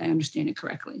I think I understand it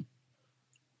correctly.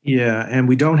 Yeah, and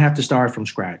we don't have to start from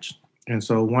scratch. And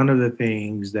so one of the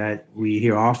things that we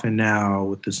hear often now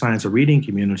with the science of reading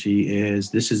community is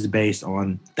this is based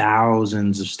on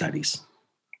thousands of studies.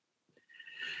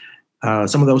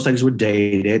 Some of those studies were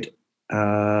dated,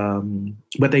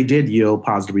 but they did yield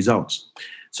positive results.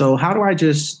 So how do I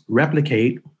just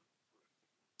replicate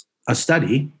a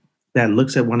study that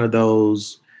looks at one of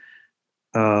those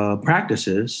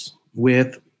practices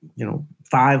with,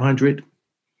 500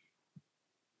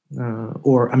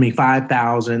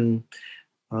 5,000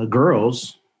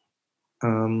 girls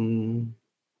in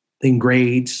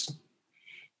grades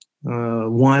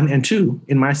 1 and 2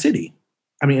 in my city,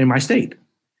 in my state.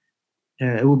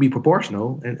 It will be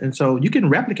proportional. And so you can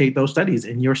replicate those studies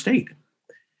in your state.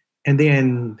 And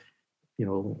then,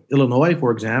 Illinois,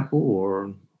 for example,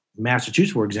 or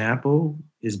Massachusetts, for example,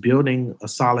 is building a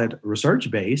solid research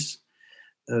base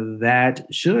that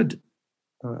should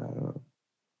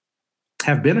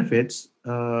have benefits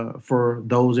for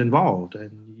those involved.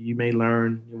 And you may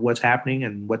learn what's happening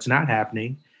and what's not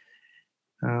happening.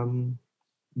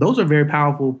 Those are very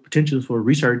powerful potentials for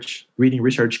reading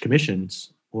research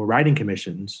commissions or writing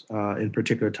commissions in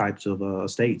particular types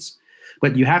of states.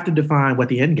 But you have to define what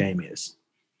the end game is.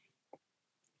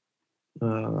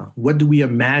 What do we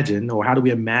imagine, or how do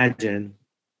we imagine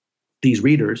these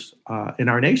readers in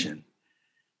our nation?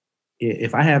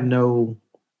 If I have no,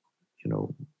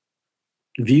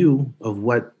 view of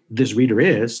what this reader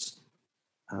is,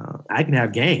 I can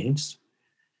have gains,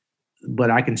 but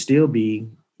I can still be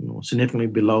significantly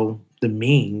below the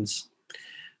means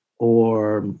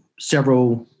or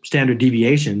several standard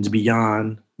deviations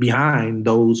behind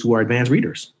those who are advanced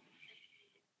readers.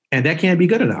 And that can't be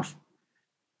good enough.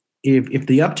 If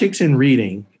the upticks in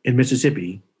reading in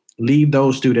Mississippi leave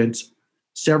those students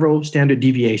several standard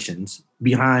deviations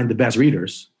behind the best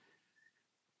readers,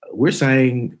 we're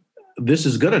saying this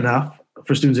is good enough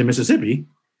for students in Mississippi,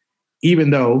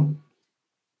 even though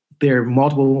there are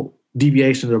multiple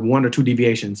deviations or 1 or 2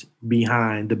 deviations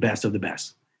behind the best of the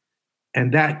best.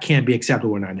 And that can't be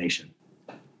acceptable in our nation.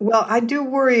 Well, I do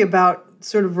worry about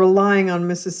sort of relying on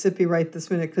Mississippi right this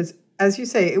minute, because as you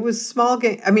say, it was small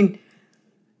gain.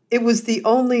 It was the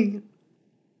only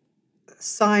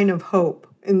sign of hope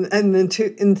in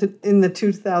the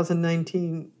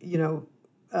 2019,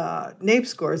 NAEP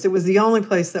scores. It was the only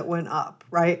place that went up,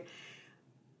 right?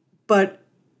 But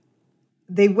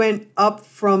they went up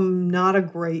from not a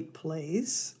great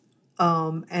place,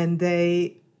 and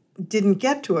they didn't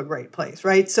get to a great place,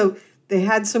 right? So they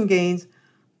had some gains.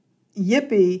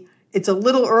 Yippee! It's a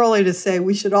little early to say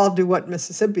we should all do what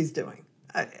Mississippi's doing.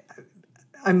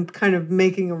 I'm kind of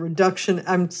making a reduction.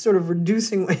 I'm sort of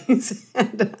reducing what you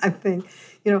said. I think,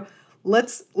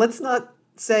 let's not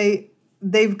say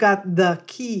they've got the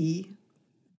key.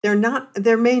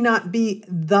 There may not be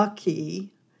the key.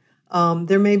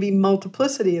 There may be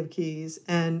multiplicity of keys,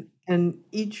 and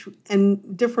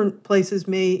different places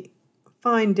may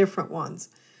find different ones.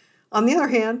 On the other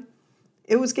hand,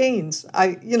 it was gains.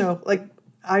 I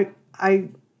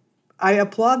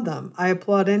applaud them. I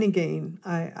applaud any gain.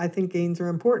 I think gains are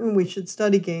important. We should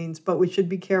study gains, but we should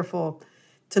be careful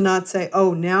to not say,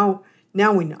 oh, now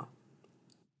we know.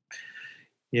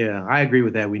 Yeah, I agree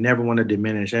with that. We never want to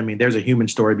diminish. There's a human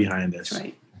story behind this. That's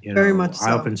right. Very much so.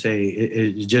 I often say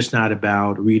it's just not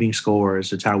about reading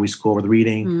scores. It's how we score with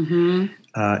reading. Mm-hmm.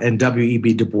 And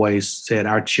W.E.B. Du Bois said,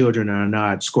 our children are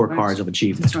not scorecards of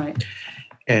achievement. That's right.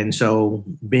 And so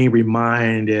being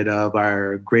reminded of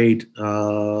our great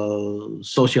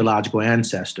sociological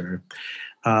ancestor,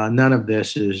 none of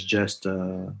this is just,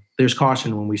 there's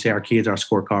caution when we say our kids are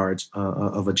scorecards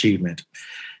of achievement.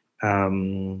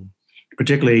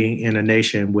 Particularly in a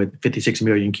nation with 56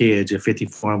 million kids, if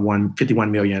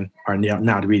 51 million are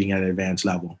not reading at an advanced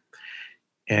level.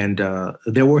 And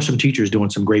there were some teachers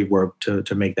doing some great work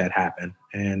to make that happen.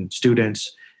 And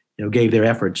students, gave their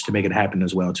efforts to make it happen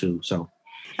as well, too. So.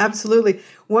 Absolutely.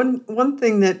 One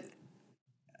thing that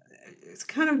has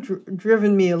kind of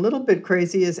driven me a little bit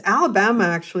crazy is Alabama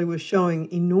actually was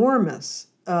showing enormous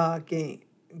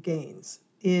gains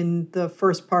in the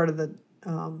first part of the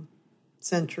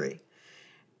century.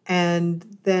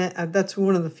 And that's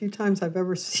one of the few times I've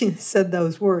ever said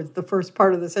those words, the first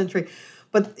part of the century.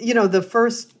 But, the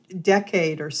first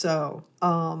decade or so,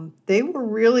 they were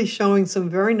really showing some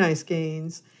very nice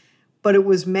gains. But it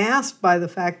was masked by the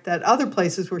fact that other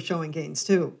places were showing gains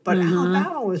too. But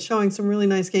Alabama was showing some really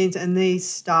nice gains, and they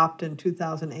stopped in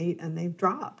 2008, and they've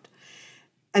dropped.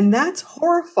 And that's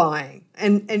horrifying.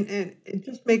 And it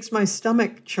just makes my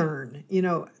stomach churn,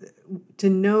 to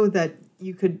know that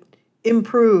you could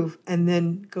improve and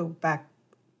then go back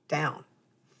down.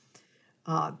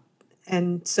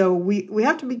 And so we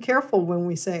have to be careful when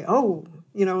we say, oh,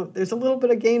 there's a little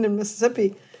bit of gain in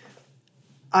Mississippi.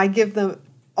 I give them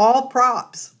all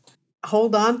props.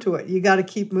 hold on to it. You got to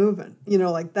keep moving.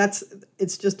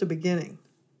 It's just a beginning.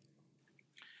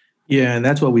 Yeah, and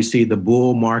that's what we see, the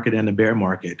bull market and the bear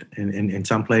market in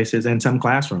some places and some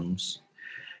classrooms.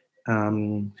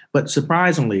 But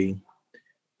surprisingly,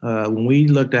 when we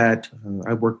looked at,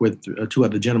 I worked with two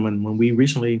other gentlemen, when we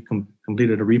recently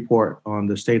completed a report on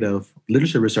the state of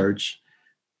literacy research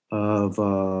of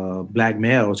Black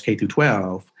males K through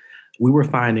 12, we were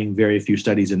finding very few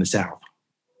studies in the South.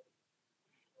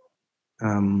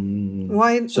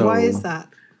 Why is that?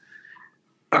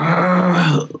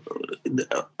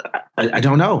 I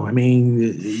don't know. I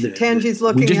mean, Tangi's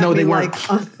looking at me like,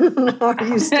 are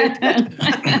you stupid?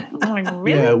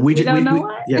 Really? Yeah, we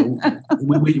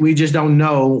just don't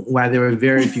know why there are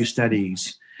very few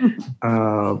studies,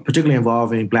 particularly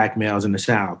involving Black males in the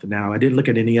South. Now, I didn't look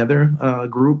at any other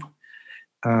group,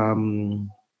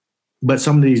 but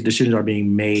some of these decisions are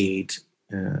being made,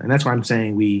 and that's why I'm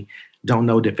saying we don't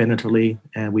know definitively,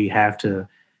 and we have to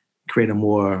create a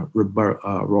more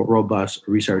robust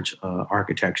research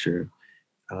architecture,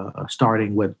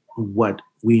 starting with what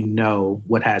we know,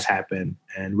 what has happened,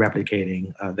 and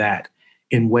replicating that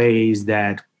in ways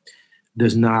that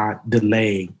does not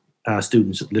delay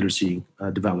students' literacy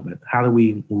development. How do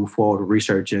we move forward with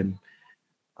research in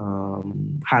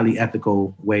highly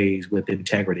ethical ways with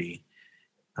integrity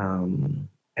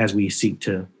as we seek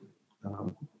to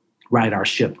right our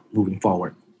ship moving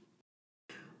forward?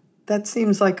 That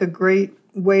seems like a great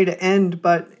way to end,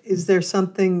 but is there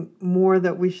something more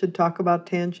that we should talk about,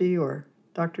 Tangi or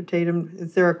Dr. Tatum?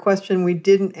 Is there a question we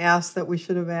didn't ask that we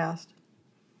should have asked?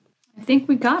 I think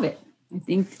we got it. I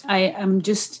think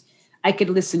I could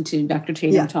listen to Dr.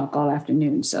 Tatum talk all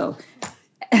afternoon. So,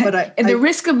 but at the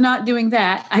risk of not doing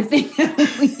that, I think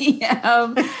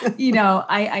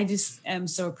I just am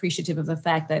so appreciative of the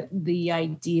fact that the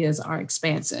ideas are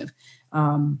expansive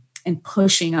and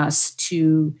pushing us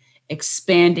to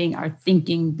expanding our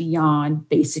thinking beyond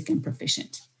basic and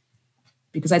proficient,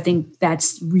 because I think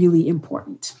that's really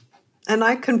important. And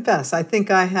I confess, I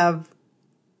think I have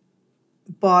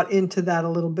bought into that a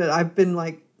little bit. I've been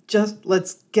like, just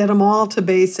let's get them all to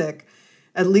basic.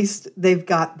 At least they've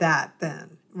got that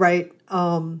then, right?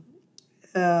 So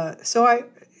I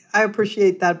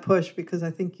appreciate that push, because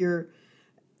I think you're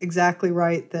exactly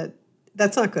right that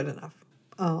that's not good enough.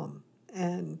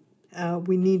 And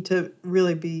we need to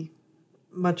really be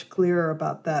much clearer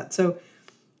about that. So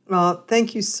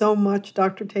thank you so much,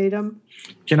 Dr. Tatum.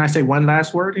 Can I say one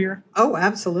last word here? Oh,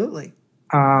 absolutely.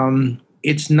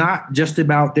 It's not just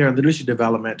about their literacy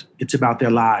development, it's about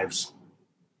their lives.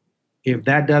 If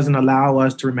that doesn't allow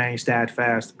us to remain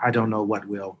steadfast, I don't know what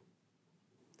will.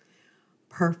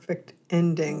 Perfect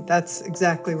ending. That's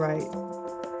exactly right.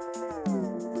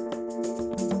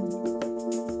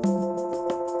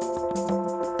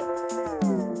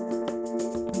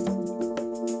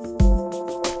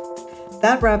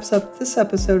 That wraps up this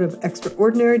episode of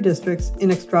Extraordinary Districts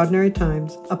in Extraordinary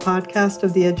Times, a podcast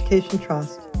of the Education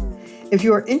Trust. If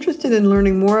you are interested in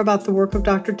learning more about the work of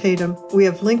Dr. Tatum, we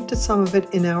have linked to some of it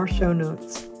in our show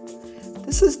notes.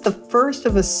 This is the first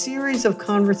of a series of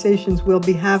conversations we'll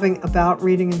be having about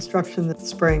reading instruction this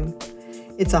spring.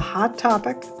 It's a hot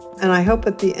topic, and I hope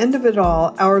at the end of it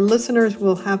all, our listeners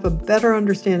will have a better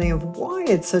understanding of why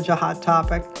it's such a hot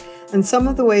topic and some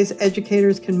of the ways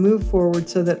educators can move forward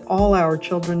so that all our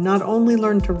children not only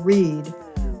learn to read,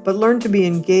 but learn to be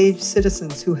engaged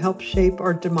citizens who help shape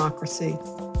our democracy.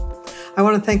 I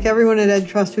want to thank everyone at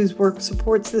EdTrust whose work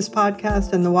supports this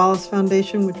podcast, and the Wallace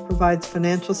Foundation, which provides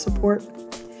financial support.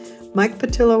 Mike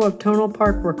Patillo of Tonal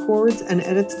Park records and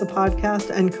edits the podcast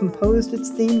and composed its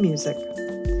theme music.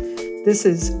 This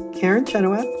is Karen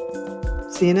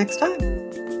Chenoweth. See you next time.